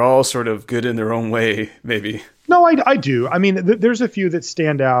think that they're all sort of good in their own way, maybe? No, I do. I mean, there's a few that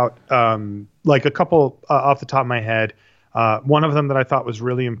stand out, like a couple off the top of my head. One of them that I thought was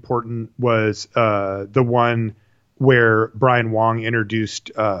really important was the one where Brian Wong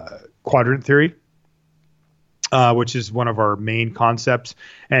introduced quadrant theory, which is one of our main concepts.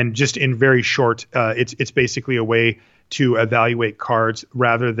 And just in very short, it's basically a way to evaluate cards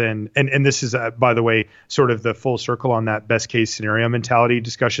rather than, and this is, by the way, sort of the full circle on that best case scenario mentality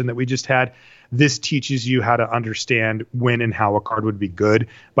discussion that we just had. This teaches you how to understand when and how a card would be good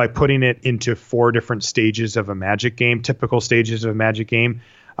by putting it into 4 different stages of a Magic game, typical stages of a Magic game,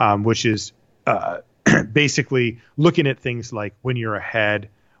 which is basically looking at things like when you're ahead,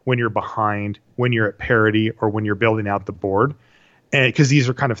 when you're behind, when you're at parity, or when you're building out the board. And because these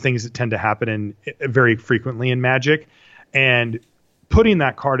are kind of things that tend to happen very frequently in Magic, and putting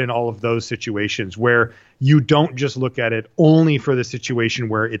that card in all of those situations where you don't just look at it only for the situation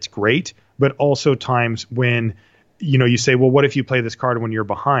where it's great, but also times when, you say, well, what if you play this card when you're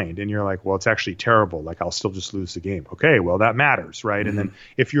behind? And you're like, well, it's actually terrible. Like, I'll still just lose the game. Okay, well, that matters, right? And then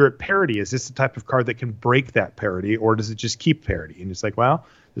if you're at parity, is this the type of card that can break that parity, or does it just keep parity? And it's like, well,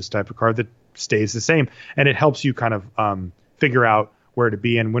 this type of card that stays the same. And it helps you kind of figure out where to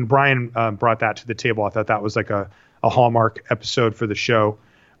be. And when Brian brought that to the table, I thought that was like a hallmark episode for the show.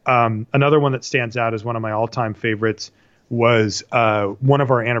 Another one that stands out as one of my all-time favorites was one of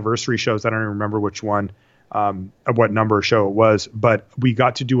our anniversary shows. I don't even remember which one, what number show it was, but we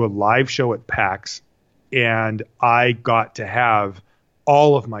got to do a live show at PAX, and I got to have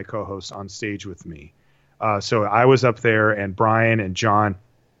all of my co-hosts on stage with me. So I was up there, and Brian and John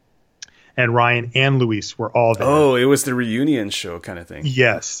and Ryan and Luis were all there. Oh, it was the reunion show kind of thing.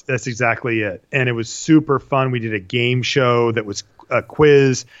 Yes, that's exactly it. And it was super fun. We did a game show that was a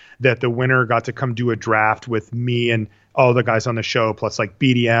quiz that the winner got to come do a draft with me and all the guys on the show, plus like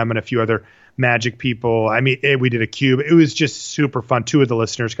BDM and a few other Magic people. I mean, we did a cube. It was just super fun. 2 of the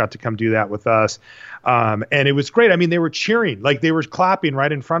listeners got to come do that with us. And it was great. I mean, they were cheering, like they were clapping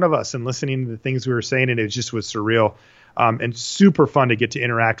right in front of us and listening to the things we were saying. And it just was surreal. And super fun to get to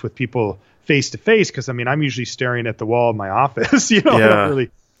interact with people face to face. Cause I mean, I'm usually staring at the wall of my office, Yeah, not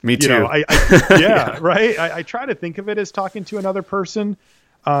really, me too. Right. I try to think of it as talking to another person.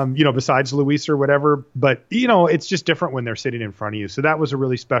 besides Luis or whatever. But, it's just different when they're sitting in front of you. So that was a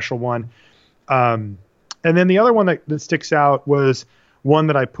really special one. And then the other one that sticks out was one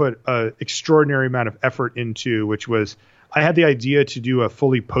that I put an extraordinary amount of effort into, which was I had the idea to do a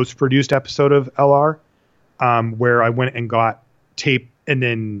fully post-produced episode of LR, where I went and got tape and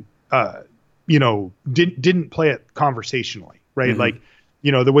then, didn't play it conversationally, right? Mm-hmm. Like,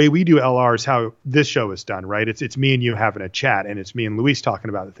 the way we do LR is how this show is done, right? It's me and you having a chat, and it's me and Luis talking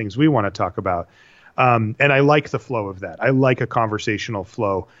about the things we want to talk about. And I like the flow of that. I like a conversational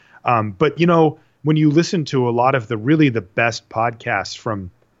flow. But, when you listen to a lot of the best podcasts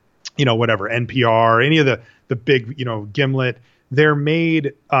from, whatever, NPR, any of the big, Gimlet, they're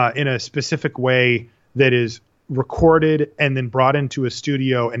made in a specific way that is recorded and then brought into a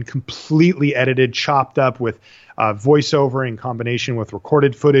studio and completely edited, chopped up with voiceover in combination with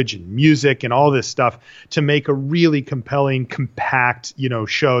recorded footage and music and all this stuff to make a really compelling, compact,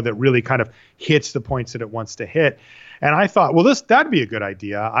 show that really kind of hits the points that it wants to hit. And I thought, well, that'd be a good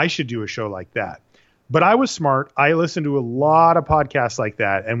idea. I should do a show like that. But I was smart. I listened to a lot of podcasts like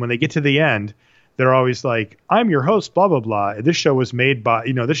that. And when they get to the end, they're always like, I'm your host, blah, blah, blah. This show was made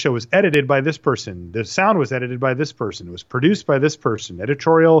by, this show was edited by this person. The sound was edited by this person. It was produced by this person.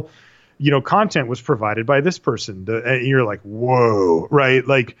 Editorial, content was provided by this person. And you're like, whoa, right?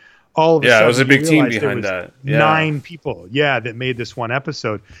 Like all of a sudden, it was a big team behind that. Yeah. 9 people, that made this one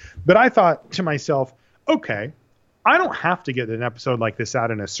episode. But I thought to myself, okay, I don't have to get an episode like this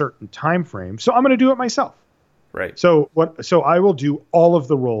out in a certain time frame, so I'm going to do it myself. Right. So I will do all of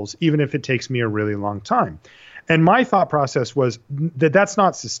the roles, even if it takes me a really long time. And my thought process was that that's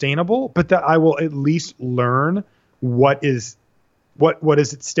not sustainable, but that I will at least learn what is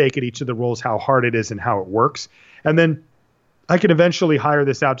at stake at each of the roles, how hard it is and how it works. And then I can eventually hire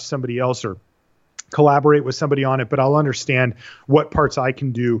this out to somebody else or collaborate with somebody on it, but I'll understand what parts I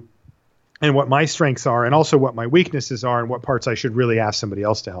can do and what my strengths are, and also what my weaknesses are, and what parts I should really ask somebody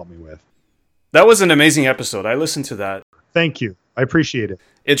else to help me with. That was an amazing episode. I listened to that. Thank you. I appreciate it.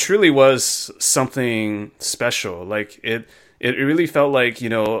 It truly was something special. Like it really felt like,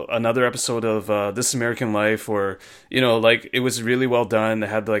 another episode of This American Life, or, like it was really well done. It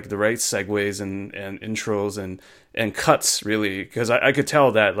had like the right segues and intros and cuts, really, because I could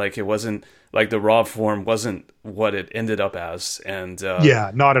tell that like it wasn't like the raw form wasn't what it ended up as. And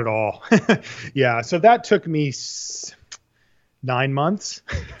yeah, not at all. Yeah. So that took me 9 months.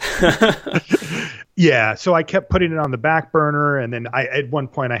 Yeah. So I kept putting it on the back burner. And then at one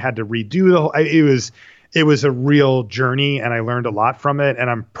point I had to redo it was a real journey, and I learned a lot from it, and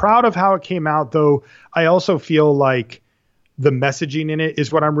I'm proud of how it came out. Though I also feel like the messaging in it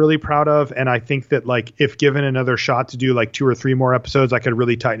is what I'm really proud of. And I think that like, if given another shot to do like 2 or 3 more episodes, I could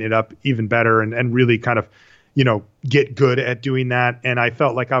really tighten it up even better and really kind of, get good at doing that. And I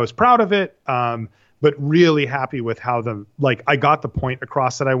felt like I was proud of it. But really happy with how I got the point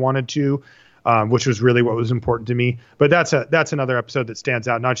across that I wanted to, which was really what was important to me. But that's another episode that stands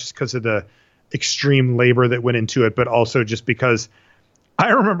out, not just because of the extreme labor that went into it, but also just because I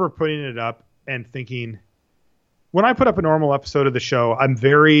remember putting it up and thinking, when I put up a normal episode of the show, I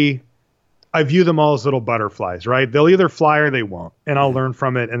view them all as little butterflies, right? They'll either fly or they won't, and I'll learn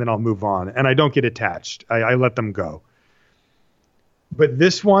from it, and then I'll move on. And I don't get attached. I let them go. But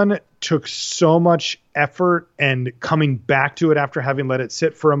this one took so much effort and coming back to it after having let it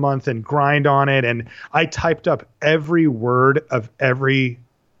sit for a month and grind on it. And I typed up every word of every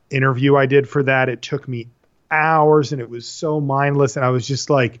interview I did for that. It took me hours, and it was so mindless. And I was just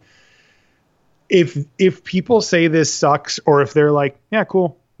like, if people say this sucks, or if they're like, yeah,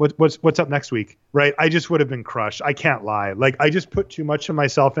 cool, what's up next week, right? I just would have been crushed. I can't lie. Like, I just put too much of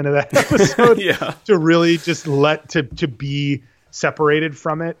myself into that episode yeah. to really just to be separated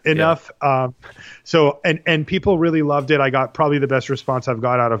from it enough. Yeah. So people really loved it. I got probably the best response I've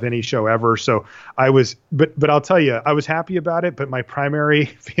got out of any show ever. So but I'll tell you, I was happy about it, but my primary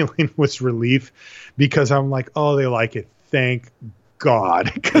feeling was relief, because I'm like, oh, they like it. Thank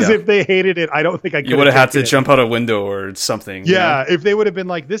God. Because if they hated it, I don't think I could. You would have had to jump out a window or something. Yeah. If they would have been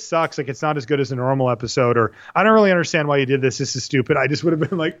like, this sucks, like it's not as good as a normal episode, or I don't really understand why you did this, this is stupid, I just would have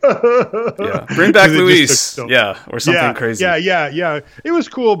been like, yeah, bring back Luis. Yeah. Or something crazy. Yeah. It was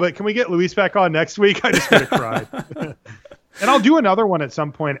cool, but can we get Luis back on next week? I just would have cried. And I'll do another one at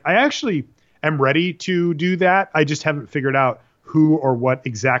some point. I actually am ready to do that. I just haven't figured out who or what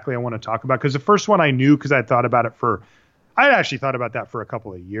exactly I want to talk about. Because the first one I knew, because I'd actually thought about that for a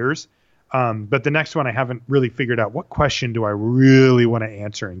couple of years. But the next one, I haven't really figured out what question do I really want to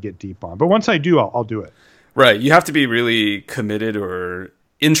answer and get deep on. But once I do, I'll do it. Right. You have to be really committed or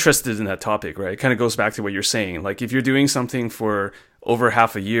interested in that topic, right? It kind of goes back to what you're saying. Like if you're doing something for over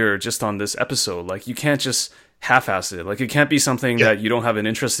half a year just on this episode. Like, you can't just half-ass it. Like, it can't be something that you don't have an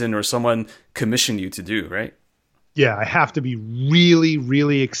interest in or someone commissioned you to do, right? Yeah, I have to be really,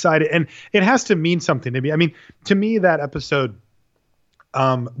 really excited. And it has to mean something to me. I mean, to me, that episode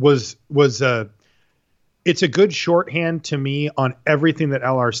it's a good shorthand to me on everything that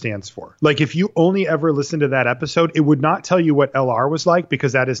LR stands for. Like, if you only ever listen to that episode, it would not tell you what LR was like,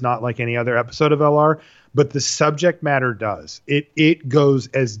 because that is not like any other episode of LR, but the subject matter does. It goes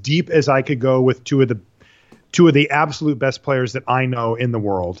as deep as I could go with two of the absolute best players that I know in the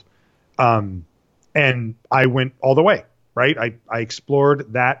world. And I went all the way, right? I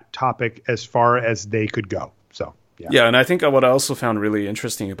explored that topic as far as they could go. So, yeah. Yeah, and I think what I also found really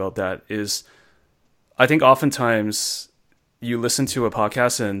interesting about that is, I think oftentimes you listen to a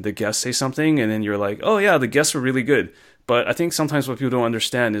podcast and the guests say something and then you're like, oh yeah, the guests were really good. But I think sometimes what people don't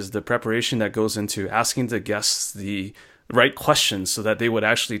understand is the preparation that goes into asking the guests the right questions so that they would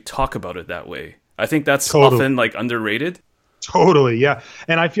actually talk about it that way. I think that's often like underrated. Totally, yeah.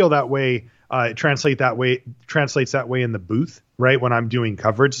 And I feel that way. It translates that way in the booth, right? When I'm doing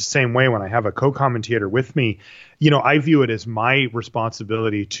coverage, the same way when I have a co-commentator with me, I view it as my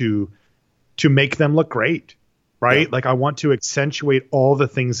responsibility to make them look great, right? Yeah. Like, I want to accentuate all the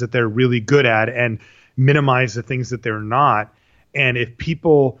things that they're really good at and minimize the things that they're not. And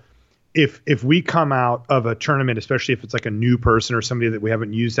if we come out of a tournament, especially if it's like a new person or somebody that we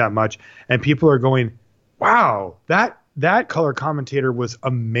haven't used that much, and people are going, wow, that color commentator was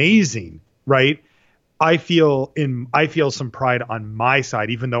amazing, right? I feel some pride on my side,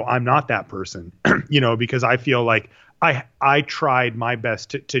 even though I'm not that person, because I feel like I tried my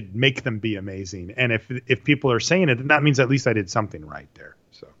best to make them be amazing. And if people are saying it, then that means at least I did something right there.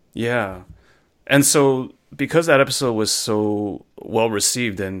 So, yeah. And so, because that episode was so well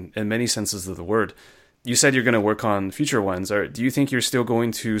received in many senses of the word, you said you're going to work on future ones. Do you think you're still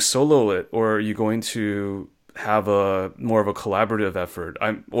going to solo it, or are you going to have a more of a collaborative effort?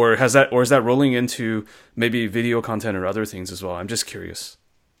 Or is that rolling into maybe video content or other things as well? I'm just curious.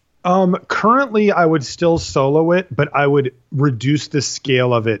 Currently I would still solo it, but I would reduce the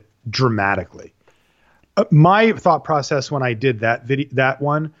scale of it dramatically. My thought process when I did that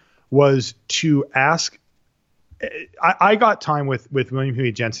one was to ask, I got time with William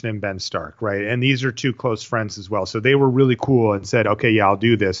Huey Jensen and Ben Stark, right? And these are two close friends as well. So they were really cool and said, okay, yeah, I'll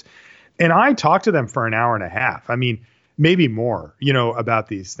do this. And I talked to them for an hour and a half. I mean, maybe more, about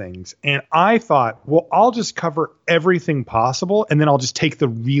these things. And I thought, well, I'll just cover everything possible, and then I'll just take the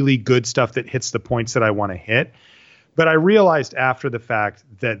really good stuff that hits the points that I want to hit. But I realized after the fact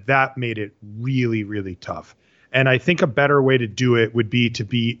that made it really, really tough. And I think a better way to do it would be to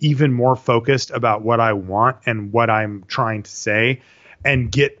be even more focused about what I want and what I'm trying to say,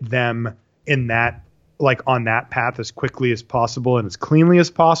 and get them in that, like, on that path as quickly as possible and as cleanly as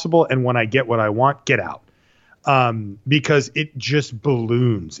possible. And when I get what I want, get out. Because it just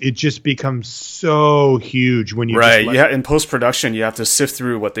balloons. It just becomes so huge when you in post-production you have to sift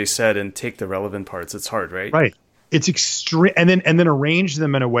through what they said and take the relevant parts. It's hard, right? Right. It's extreme, and then arrange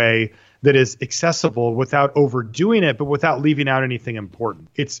them in a way that is accessible without overdoing it, but without leaving out anything important.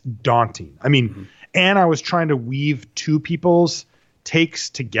 It's daunting. I mean, and I was trying to weave two people's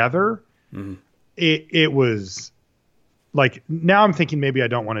takes together. Mm-hmm. It was like, now I'm thinking maybe I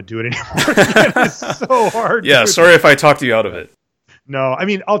don't want to do it anymore. It's so hard. Yeah, sorry if I talked you out of it. No, I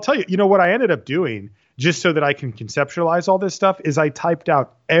mean, I'll tell you, what I ended up doing, just so that I can conceptualize all this stuff, is I typed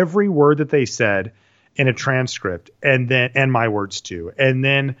out every word that they said in a transcript, and my words too. And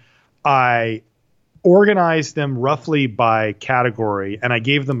then I organized them roughly by category, and I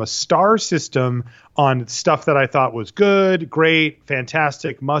gave them a star system on stuff that I thought was good, great,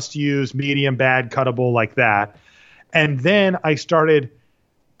 fantastic, must use, medium, bad, cuttable, like that. And then I started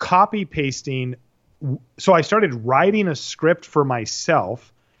copy pasting. So I started writing a script for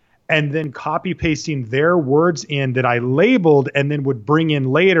myself and then copy pasting their words in that I labeled and then would bring in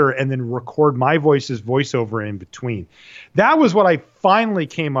later and then record my voiceover in between. That was what I finally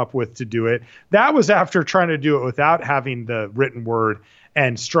came up with to do it. That was after trying to do it without having the written word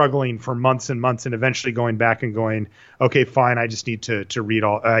and struggling for months and months, and eventually going back and going, okay, fine, I just need to read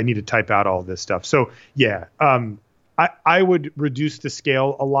I need to type out all this stuff. So yeah, I would reduce the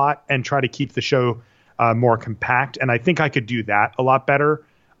scale a lot and try to keep the show more compact. And I think I could do that a lot better.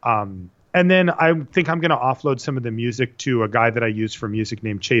 And then I think I'm going to offload some of the music to a guy that I use for music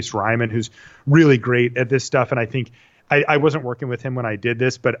named Chase Ryman, who's really great at this stuff. And I think I wasn't working with him when I did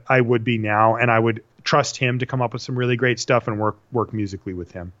this, but I would be now. And I would trust him to come up with some really great stuff and work musically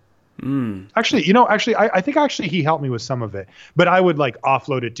with him. Actually, I think he helped me with some of it, but I would like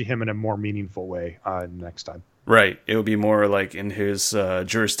offload it to him in a more meaningful way next time. Right. It would be more like in his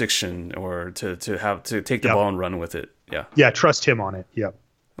jurisdiction, or to take the ball and run with it. Yeah. Yeah. Trust him on it. Yep.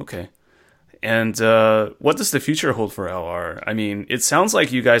 Okay. And what does the future hold for LR? I mean, it sounds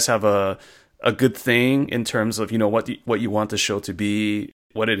like you guys have a good thing in terms of, what you want the show to be,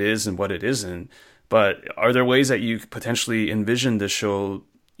 what it is and what it isn't. But are there ways that you potentially envision the show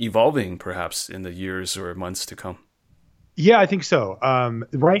evolving, perhaps in the years or months to come? Yeah, I think so.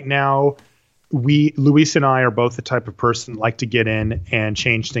 Right now, Luis and I are both the type of person like to get in and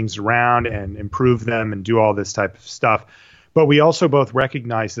change things around and improve them and do all this type of stuff. But we also both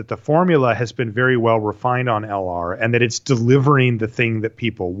recognize that the formula has been very well refined on LR and that it's delivering the thing that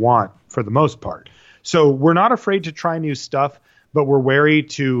people want for the most part. So we're not afraid to try new stuff, but we're wary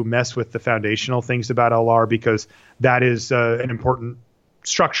to mess with the foundational things about LR because that is an important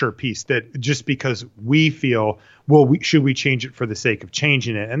structure piece that just because we feel, should we change it for the sake of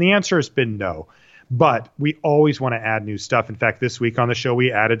changing it? And the answer has been no. But we always want to add new stuff. In fact, this week on the show,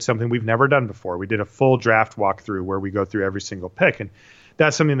 we added something we've never done before. We did a full draft walkthrough where we go through every single pick. And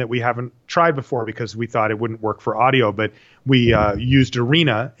that's something that we haven't tried before because we thought it wouldn't work for audio. But we used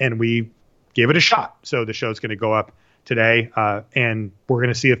Arena and we gave it a shot. So the show's going to go up today. And we're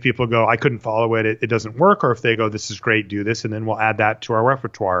going to see if people go, I couldn't follow it. It doesn't work. Or if they go, this is great, do this. And then we'll add that to our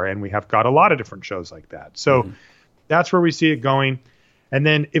repertoire. And we have got a lot of different shows like that. So that's where we see it going. And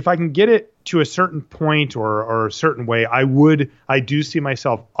then if I can get it to a certain point or a certain way, I do see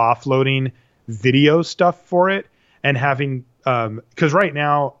myself offloading video stuff for it and having, because right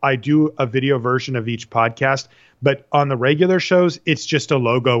now I do a video version of each podcast, but on the regular shows, it's just a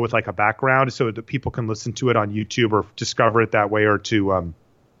logo with like a background so that people can listen to it on YouTube or discover it that way, or to,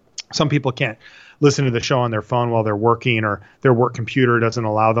 some people can't listen to the show on their phone while they're working, or their work computer doesn't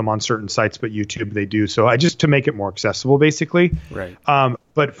allow them on certain sites, but YouTube they do. So to make it more accessible, basically. Right.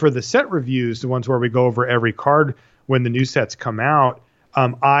 But for the set reviews, the ones where we go over every card when the new sets come out,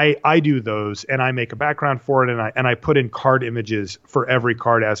 I do those and I make a background for it, and I put in card images for every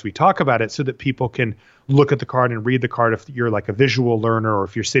card as we talk about it so that people can look at the card and read the card if you're like a visual learner or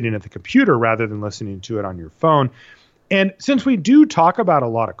if you're sitting at the computer rather than listening to it on your phone. And since we do talk about a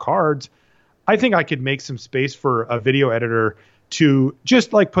lot of cards, I think I could make some space for a video editor to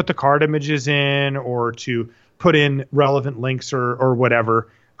just like put the card images in, or to put in relevant links or whatever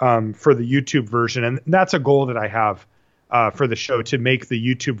for the YouTube version. And that's a goal that I have for the show, to make the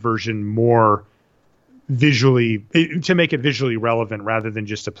YouTube version more to make it visually relevant rather than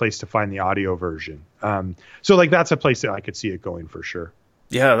just a place to find the audio version. So like that's a place that I could see it going for sure.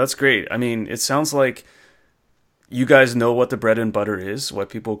 Yeah, that's great. I mean, it sounds like you guys know what the bread and butter is, what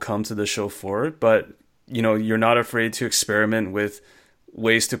people come to the show for, but you're not afraid to experiment with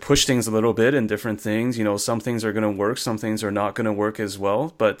ways to push things a little bit and different things. Some things are going to work, some things are not going to work as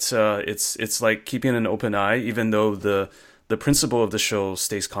well, but it's like keeping an open eye, even though the principle of the show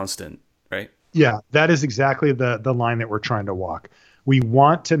stays constant, right? Yeah, that is exactly the line that we're trying to walk. We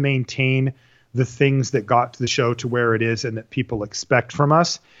want to maintain the things that got the show to where it is and that people expect from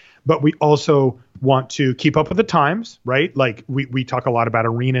us. But we also want to keep up with the times, right? Like we talk a lot about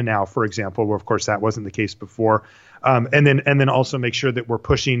Arena now, for example, where of course that wasn't the case before. And then also make sure that we're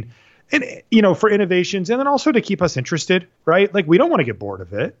pushing, and for innovations, and then also to keep us interested, right? Like we don't want to get bored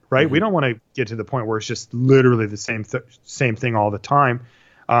of it, right? We don't want to get to the point where it's just literally the same thing all the time.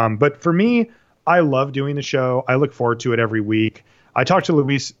 But for me, I love doing the show. I look forward to it every week. I talk to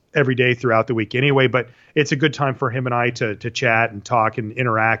Luis every day throughout the week anyway, but it's a good time for him and I to chat and talk and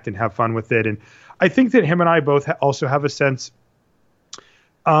interact and have fun with it. And I think that him and I both also have a sense,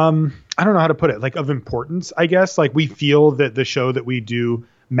 I don't know how to put it, like of importance, I guess. Like we feel that the show that we do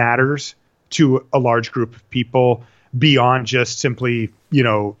matters to a large group of people beyond just simply,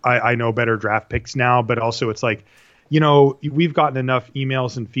 I know better draft picks now, but also it's like, we've gotten enough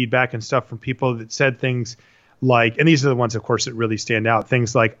emails and feedback and stuff from people that said things like, and these are the ones, of course, that really stand out.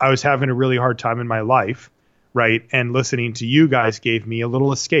 Things like, I was having a really hard time in my life, right? And listening to you guys gave me a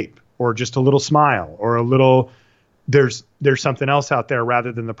little escape, or just a little smile, or a little, there's something else out there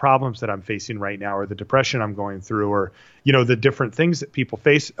rather than the problems that I'm facing right now, or the depression I'm going through, or, the different things that people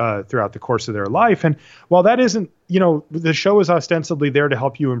face throughout the course of their life. And while that isn't, the show is ostensibly there to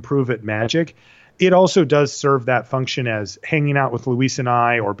help you improve at Magic, it also does serve that function as hanging out with Luis and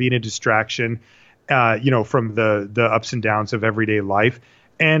I, or being a distraction, from the ups and downs of everyday life.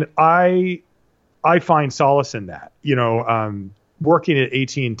 And I find solace in that, working at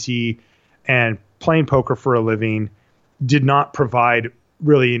AT&T and playing poker for a living did not provide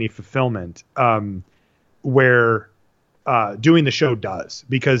really any fulfillment, where doing the show does,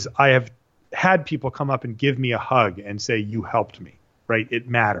 because I have had people come up and give me a hug and say, you helped me, right? It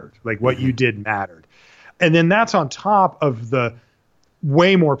mattered. Like what you did mattered. And then that's on top of the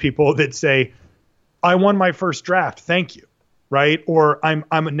way more people that say, I won my first draft, thank you. Right? Or I'm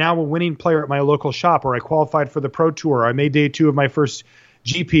now a winning player at my local shop, or I qualified for the Pro Tour, or I made day 2 of my first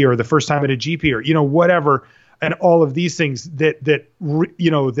GP, or the first time at a GP, or, whatever. And all of these things that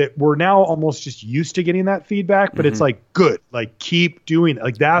we're now almost just used to getting that feedback, but it's like, good, like keep doing it.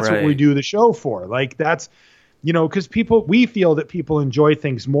 Like that's what we do the show for. Like that's, because we feel that people enjoy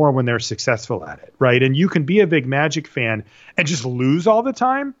things more when they're successful at it. Right. And you can be a big Magic fan and just lose all the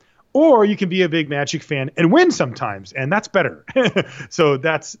time. Or you can be a big Magic fan and win sometimes, and that's better. So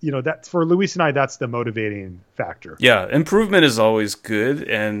that's, that's for Luis and I, that's the motivating factor. Yeah, improvement is always good,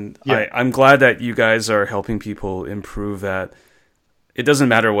 and I'm glad that you guys are helping people improve that. It doesn't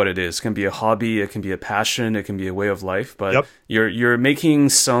matter what it is. It can be a hobby, it can be a passion, it can be a way of life, but you're making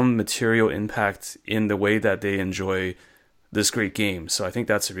some material impact in the way that they enjoy this great game. So I think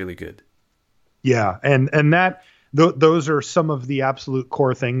that's really good. Yeah, and that... Those are some of the absolute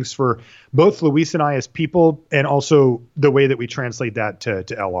core things for both Luis and I as people, and also the way that we translate that to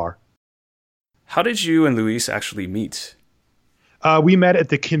LR. How did you and Luis actually meet? We met at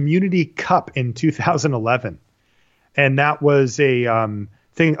the Community Cup in 2011. And that was a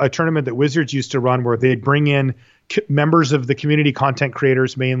tournament that Wizards used to run where they'd bring in members of the community, content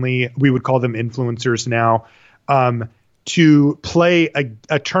creators mainly, we would call them influencers now, to play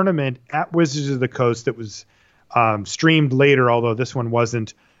a tournament at Wizards of the Coast that was streamed later, although this one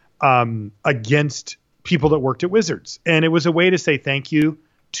wasn't, against people that worked at Wizards. And it was a way to say thank you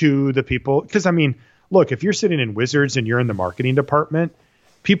to the people. Because, look, if you're sitting in Wizards and you're in the marketing department,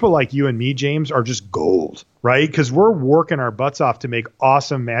 people like you and me, James, are just gold, right? Because we're working our butts off to make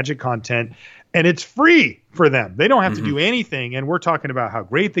awesome Magic content, and it's free for them. They don't have to do anything. And we're talking about how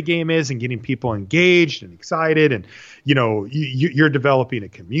great the game is and getting people engaged and excited. And, you're developing a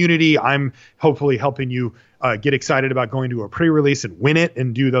community. I'm hopefully helping you get excited about going to a pre-release and win it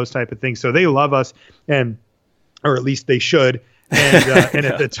and do those type of things. So they love us, or at least they should. And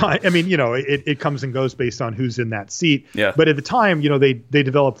at the time, it comes and goes based on who's in that seat. Yeah. But at the time, they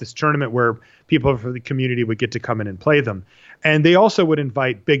developed this tournament where people from the community would get to come in and play them. And they also would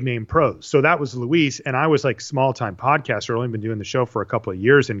invite big name pros. So that was Luis. And I was like small time podcaster. I've only been doing the show for a couple of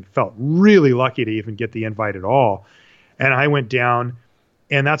years and felt really lucky to even get the invite at all. And I went down,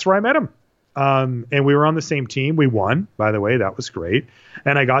 and that's where I met him. And we were on the same team. We won, by the way. That was great.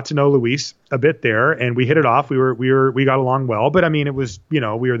 And I got to know Luis a bit there, and we hit it off. We got along well, but it was, we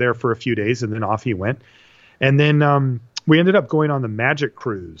were there for a few days, and then off he went. And then, we ended up going on the Magic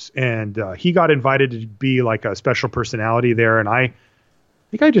cruise, and, he got invited to be like a special personality there. And I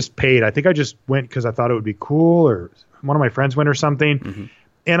think I just paid. I think I just went because I thought it would be cool, or one of my friends went or something.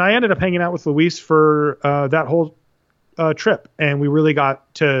 And I ended up hanging out with Luis for, that whole trip, and we really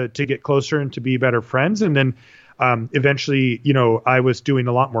got to get closer and to be better friends. And then eventually, I was doing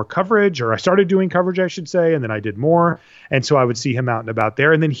a lot more coverage, or I started doing coverage, I should say, and then I did more. And so I would see him out and about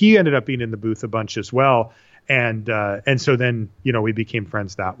there. And then he ended up being in the booth a bunch as well. And so then, we became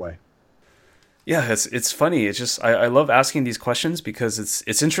friends that way. Yeah, it's funny. It's just I love asking these questions because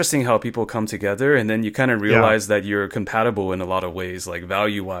it's interesting how people come together, and then you kind of realize that you're compatible in a lot of ways, like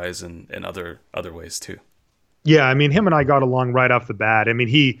value wise and other ways too. Yeah, him and I got along right off the bat.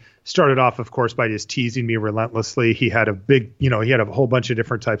 He started off, of course, by just teasing me relentlessly. He had he had a whole bunch of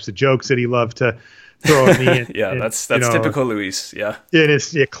different types of jokes that he loved to throw at me. And, that's typical Luis. Yeah, it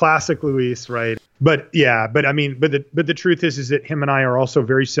is classic Luis, right? But the truth is that him and I are also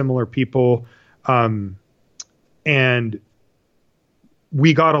very similar people, and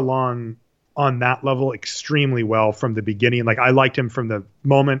we got along on that level extremely well from the beginning. Like, I liked him from the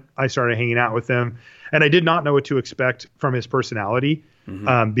moment I started hanging out with him, and I did not know what to expect from his personality.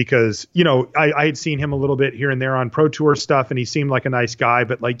 Because, I had seen him a little bit here and there on Pro Tour stuff, and he seemed like a nice guy,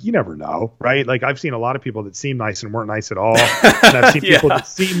 but like, you never know, right? Like, I've seen a lot of people that seem nice and weren't nice at all. And I've seen people that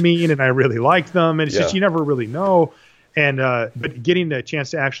seem mean and I really liked them. And it's just, you never really know. And, but getting the chance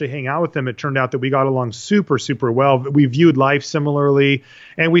to actually hang out with him, it turned out that we got along super, super well. We viewed life similarly,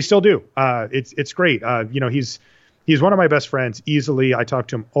 and we still do. It's great. He's one of my best friends easily. I talk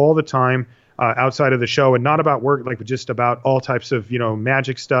to him all the time. Outside of the show, and not about work, like just about all types of,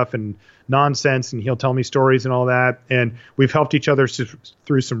 Magic stuff and nonsense. And he'll tell me stories and all that. And we've helped each other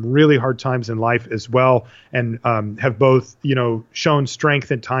through some really hard times in life as well. And have both, shown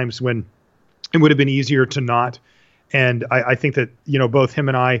strength at times when it would have been easier to not. And I think that, both him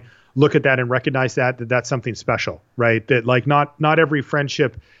and I look at that and recognize that that's something special, right? That like not every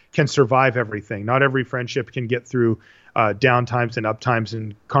friendship can survive everything. Not every friendship can get through down times and up times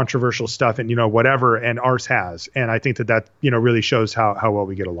and controversial stuff and, whatever. And ours has. And I think that really shows how well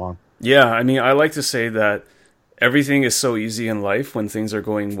we get along. Yeah, I mean, I like to say that everything is so easy in life when things are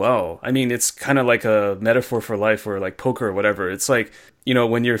going well. I mean, it's kind of like a metaphor for life or like poker or whatever. It's like,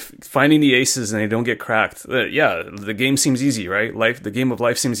 when you're finding the aces and they don't get cracked, yeah, the game seems easy, right? The game of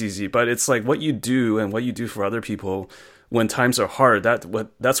life seems easy, but it's like what you do and what you do for other people when times are hard,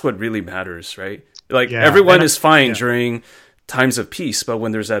 that's what really matters, right? Like everyone is fine during times of peace, but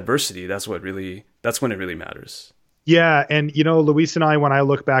when there's adversity, that's when it really matters. Yeah. And, Luis and I, when I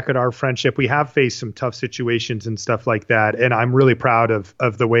look back at our friendship, we have faced some tough situations and stuff like that. And I'm really proud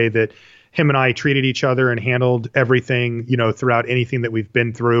of the way that him and I treated each other and handled everything, throughout anything that we've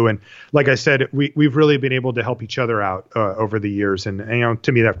been through. And like I said, we've really been able to help each other out over the years. And,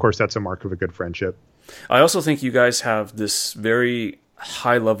 to me, of course, that's a mark of a good friendship. I also think you guys have this very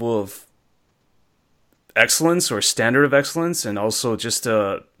high level of excellence or standard of excellence, and also just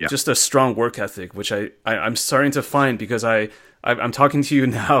a strong work ethic, which I'm starting to find because I'm talking to you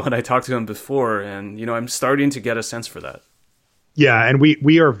now and I talked to him before, and I'm starting to get a sense for that. Yeah, and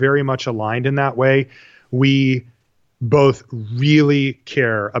we are very much aligned in that way. We both really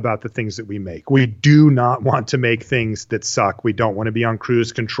care about the things that we make. We do not want to make things that suck. We don't want to be on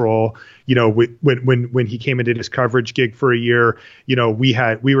cruise control. When he came and did his coverage gig for a year,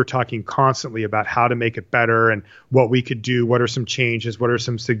 we were talking constantly about how to make it better and what we could do. What are some changes? What are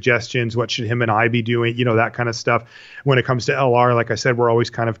some suggestions? What should him and I be doing? That kind of stuff. When it comes to LR, like I said, we're always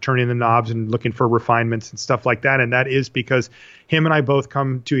kind of turning the knobs and looking for refinements and stuff like that. And that is because him and I both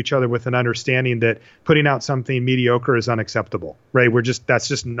come to each other with an understanding that putting out something mediocre is unacceptable, right? That's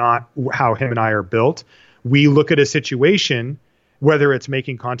just not how him and I are built. We look at a situation, whether it's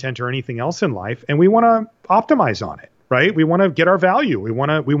making content or anything else in life, and we want to optimize on it, right? We want to get our value. We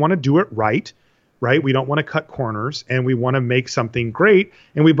want to do it right? We don't want to cut corners, and we want to make something great.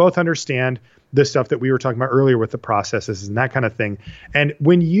 And we both understand the stuff that we were talking about earlier with the processes and that kind of thing. And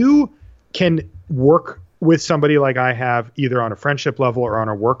when you can work with somebody like I have, either on a friendship level or on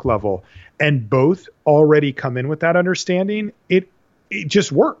a work level, and both already come in with that understanding, it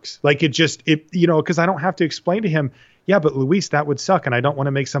just works. Like because I don't have to explain to him, yeah, but Luis, that would suck, and I don't want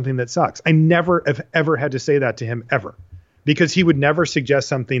to make something that sucks. I never have ever had to say that to him ever, because he would never suggest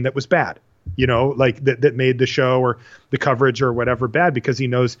something that was bad, like that made the show or the coverage or whatever bad, because he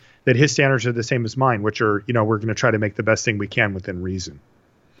knows that his standards are the same as mine, which are, we're going to try to make the best thing we can within reason.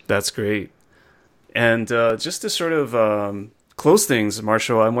 That's great. And just to sort of close things,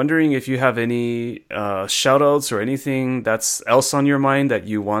 Marshall, I'm wondering if you have any shout outs or anything that's else on your mind that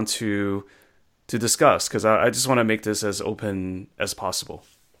you want to discuss, because I just want to make this as open as possible.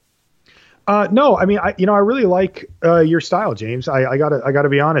 No, I mean, I really like your style, James. I gotta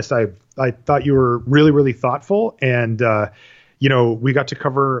be honest. I thought you were really, really thoughtful, and we got to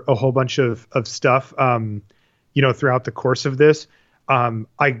cover a whole bunch of stuff, throughout the course of this.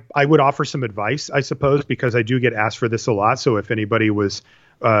 I would offer some advice, I suppose, because I do get asked for this a lot. So if anybody was,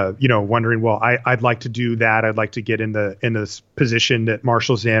 wondering, well, I'd like to do that, I'd like to get in this position that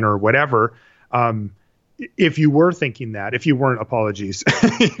Marshall's in or whatever. If you were thinking that, if you weren't, apologies,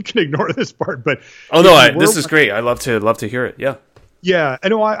 you can ignore this part. But this is great. I love to hear it. Yeah. Yeah.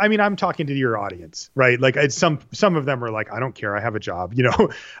 I mean, I'm talking to your audience, right? Like some of them are like, I don't care, I have a job,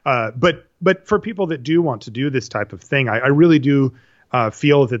 but for people that do want to do this type of thing, I really do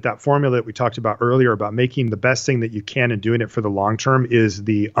feel that formula that we talked about earlier about making the best thing that you can and doing it for the long term is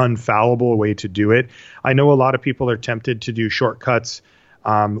the unfallible way to do it. I know a lot of people are tempted to do shortcuts,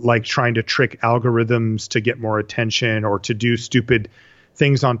 like trying to trick algorithms to get more attention, or to do stupid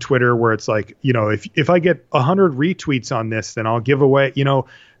things on Twitter where it's like, if I get 100 retweets on this, then I'll give away,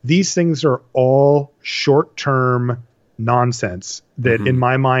 these things are all short-term nonsense that in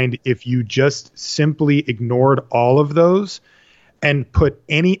my mind, if you just simply ignored all of those and put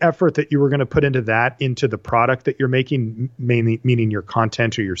any effort that you were going to put into the product that you're making, mainly meaning your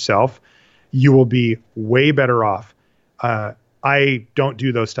content or yourself, you will be way better off. I don't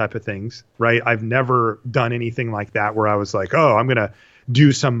do those type of things, right? I've never done anything like that where I was like, oh, I'm going to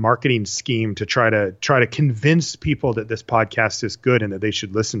do some marketing scheme to try to convince people that this podcast is good and that they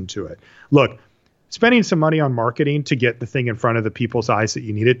should listen to it. Look, spending some money on marketing to get the thing in front of the people's eyes that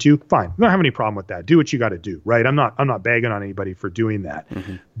you need it to, fine. I don't have any problem with that. Do what you got to do, right? I'm not bagging on anybody for doing that.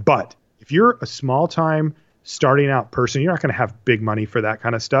 Mm-hmm. But if you're a small time starting out person, you're not going to have big money for that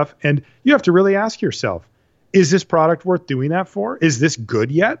kind of stuff. And you have to really ask yourself, is this product worth doing that for? Is this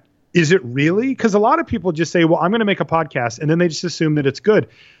good yet? Is it really? Because a lot of people just say, well, I'm going to make a podcast, and then they just assume that it's good.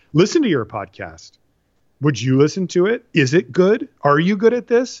 Listen to your podcast. Would you listen to it? Is it good? Are you good at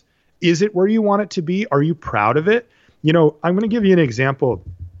this? Is it where you want it to be? Are you proud of it? I'm going to give you an example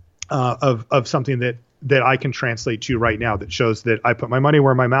of something that that I can translate to right now that shows that I put my money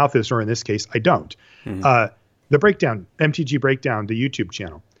where my mouth is, or in this case, I don't. The Breakdown, MTG Breakdown, the YouTube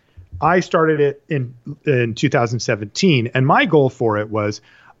channel. I started it in 2017, and my goal for it was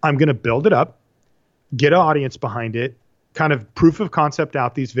I'm going to build it up, get an audience behind it, kind of proof of concept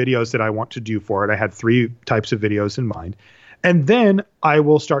out these videos that I want to do for it. I had 3 types of videos in mind. And then I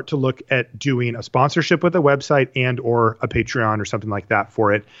will start to look at doing a sponsorship with a website and or a Patreon or something like that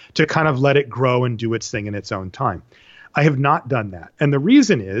for it to kind of let it grow and do its thing in its own time. I have not done that. And the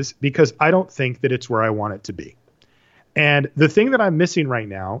reason is because I don't think that it's where I want it to be. And the thing that I'm missing right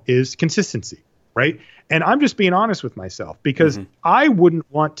now is consistency, right? And I'm just being honest with myself because I wouldn't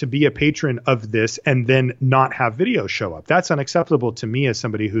want to be a patron of this and then not have videos show up. That's unacceptable to me as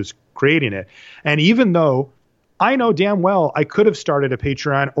somebody who's creating it. And even though I know damn well I could have started a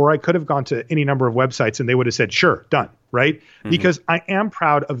Patreon or I could have gone to any number of websites and they would have said, sure, done, right? Because I am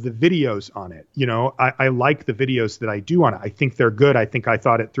proud of the videos on it. You know, I like the videos that I do on it. I think they're good. I think I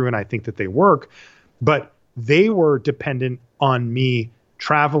thought it through and I think that they work. But they were dependent on me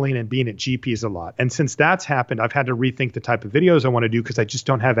traveling and being at GPs a lot. And since that's happened, I've had to rethink the type of videos I want to do because I just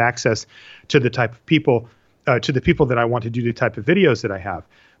don't have access to the type of people, to the people that I want to do the type of videos that I have.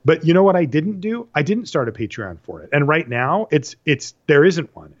 But you know what I didn't do? I didn't start a Patreon for it. And right now there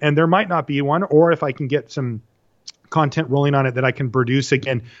isn't one, and there might not be one, or if I can get some content rolling on it that I can produce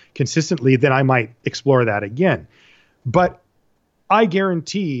again consistently, then I might explore that again. But I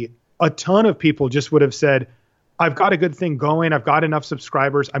guarantee a ton of people just would have said, I've got a good thing going. I've got enough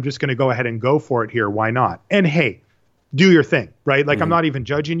subscribers. I'm just going to go ahead and go for it here. Why not? And hey, do your thing, right? Like I'm not even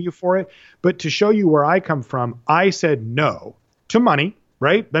judging you for it, but to show you where I come from, I said no to money,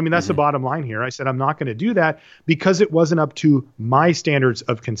 right? I mean, that's the bottom line here. I said, I'm not going to do that because it wasn't up to my standards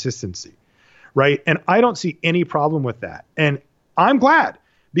of consistency, right? And I don't see any problem with that. And I'm glad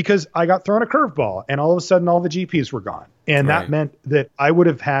because I got thrown a curveball and all of a sudden all the GPs were gone. And that meant that I would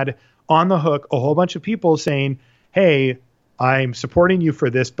have had on the hook a whole bunch of people saying, hey, I'm supporting you for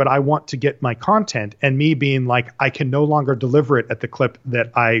this, but I want to get my content, and me being like, I can no longer deliver it at the clip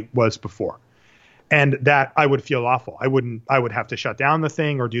that I was before. And that I would feel awful. I would have to shut down the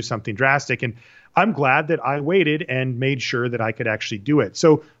thing or do something drastic. And I'm glad that I waited and made sure that I could actually do it.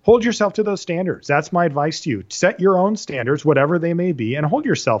 So hold yourself to those standards. That's my advice to you. Set your own standards, whatever they may be, and hold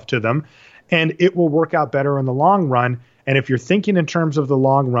yourself to them. And it will work out better in the long run. And if you're thinking in terms of the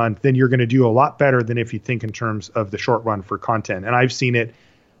long run, then you're going to do a lot better than if you think in terms of the short run for content. And I've seen it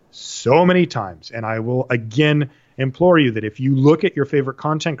so many times. And I will again implore you that if you look at your favorite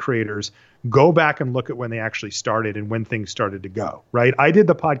content creators, go back and look at when they actually started and when things started to go, right? I did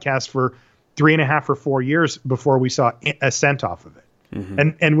the podcast for 3.5 or 4 years before we saw a cent off of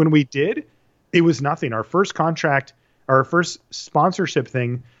it. And when we did, it was nothing. Our first contract, our first sponsorship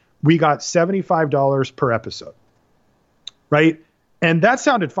thing, we got $75 per episode, right? And that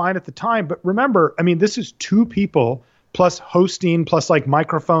sounded fine at the time. But remember, I mean, this is 2 people plus hosting, plus like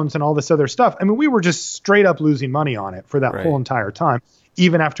microphones and all this other stuff. I mean, we were just straight up losing money on it for that whole entire time,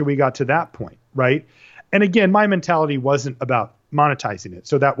 even after we got to that point, right? And again, my mentality wasn't about monetizing it.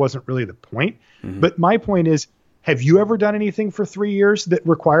 So that wasn't really the point. But my point is, have you ever done anything for 3 years that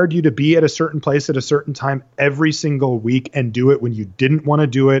required you to be at a certain place at a certain time every single week and do it when you didn't want to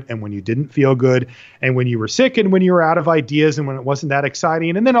do it and when you didn't feel good and when you were sick and when you were out of ideas and when it wasn't that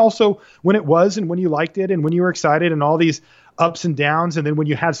exciting, and then also when it was and when you liked it and when you were excited and all these ups and downs, and then when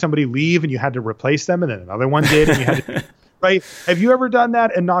you had somebody leave and you had to replace them and then another one did and you had to right? Have you ever done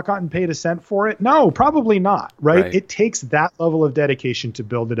that and not gotten paid a cent for it? No, probably not, right? It takes that level of dedication to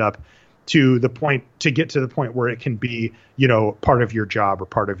build it up to the point, to get to the point where it can be, you know, part of your job or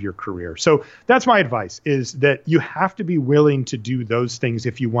part of your career. So that's my advice, is that you have to be willing to do those things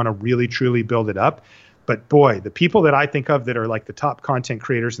if you want to really, truly build it up. But boy, the people that I think of that are like the top content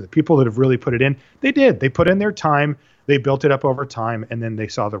creators and the people that have really put it in, they did. They put in their time, they built it up over time, and then they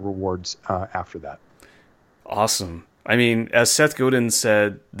saw the rewards after that. Awesome. I mean, as Seth Godin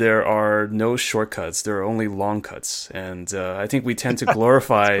said, there are no shortcuts. There are only long cuts. And I think we tend to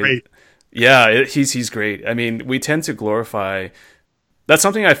glorify... great. Yeah, he's great. I mean, we tend to glorify... That's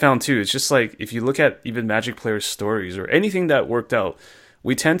something I found too. It's just like, if you look at even Magic players' stories or anything that worked out,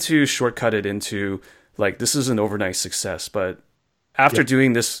 we tend to shortcut it into, like, this is an overnight success. But after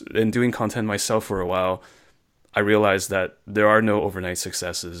doing this and doing content myself for a while, I realized that there are no overnight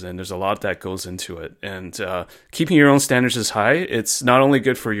successes, and there's a lot that goes into it. And keeping your own standards as high, it's not only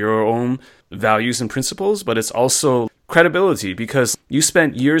good for your own values and principles, but it's also credibility, because you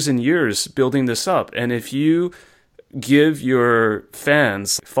spent years and years building this up. And if you give your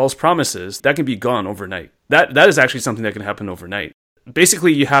fans false promises, that can be gone overnight. That is actually something that can happen overnight.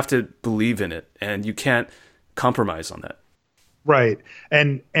 basically you have to believe in it and you can't compromise on that. Right.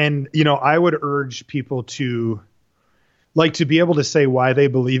 And I would urge people to be able to say why they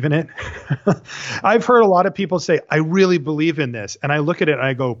believe in it. I've heard a lot of people say, I really believe in this. And I look at it and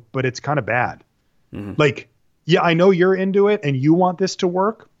I go, but it's kind of bad. Mm-hmm. Yeah, I know you're into it and you want this to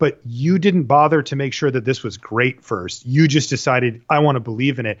work, but you didn't bother to make sure that this was great first. You just decided, I want to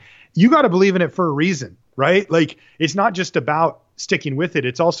believe in it. You got to believe in it for a reason, right? It's not just about sticking with it.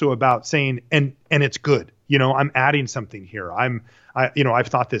 It's also about saying, and it's good. I'm adding something here. I've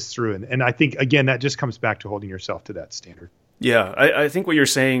thought this through. And I think, again, that just comes back to holding yourself to that standard. Yeah, I think what you're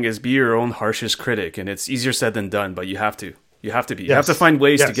saying is be your own harshest critic, and it's easier said than done, but you have to. You have to be. Yes. You have to find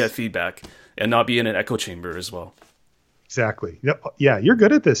ways to get feedback and not be in an echo chamber as well. Exactly. Yeah, you're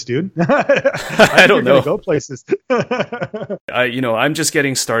good at this, dude. I don't know. Go places. I'm just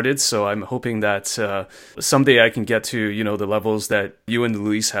getting started, so I'm hoping that someday I can get to, the levels that you and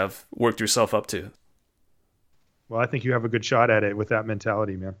Luis have worked yourself up to. Well, I think you have a good shot at it with that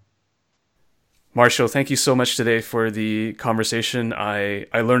mentality, man. Marshall, thank you so much today for the conversation. I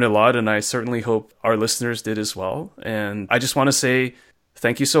learned a lot, and I certainly hope our listeners did as well. And I just want to say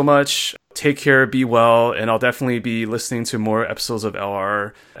thank you so much. Take care, be well, and I'll definitely be listening to more episodes of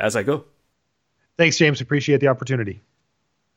LR as I go. Thanks, James. Appreciate the opportunity.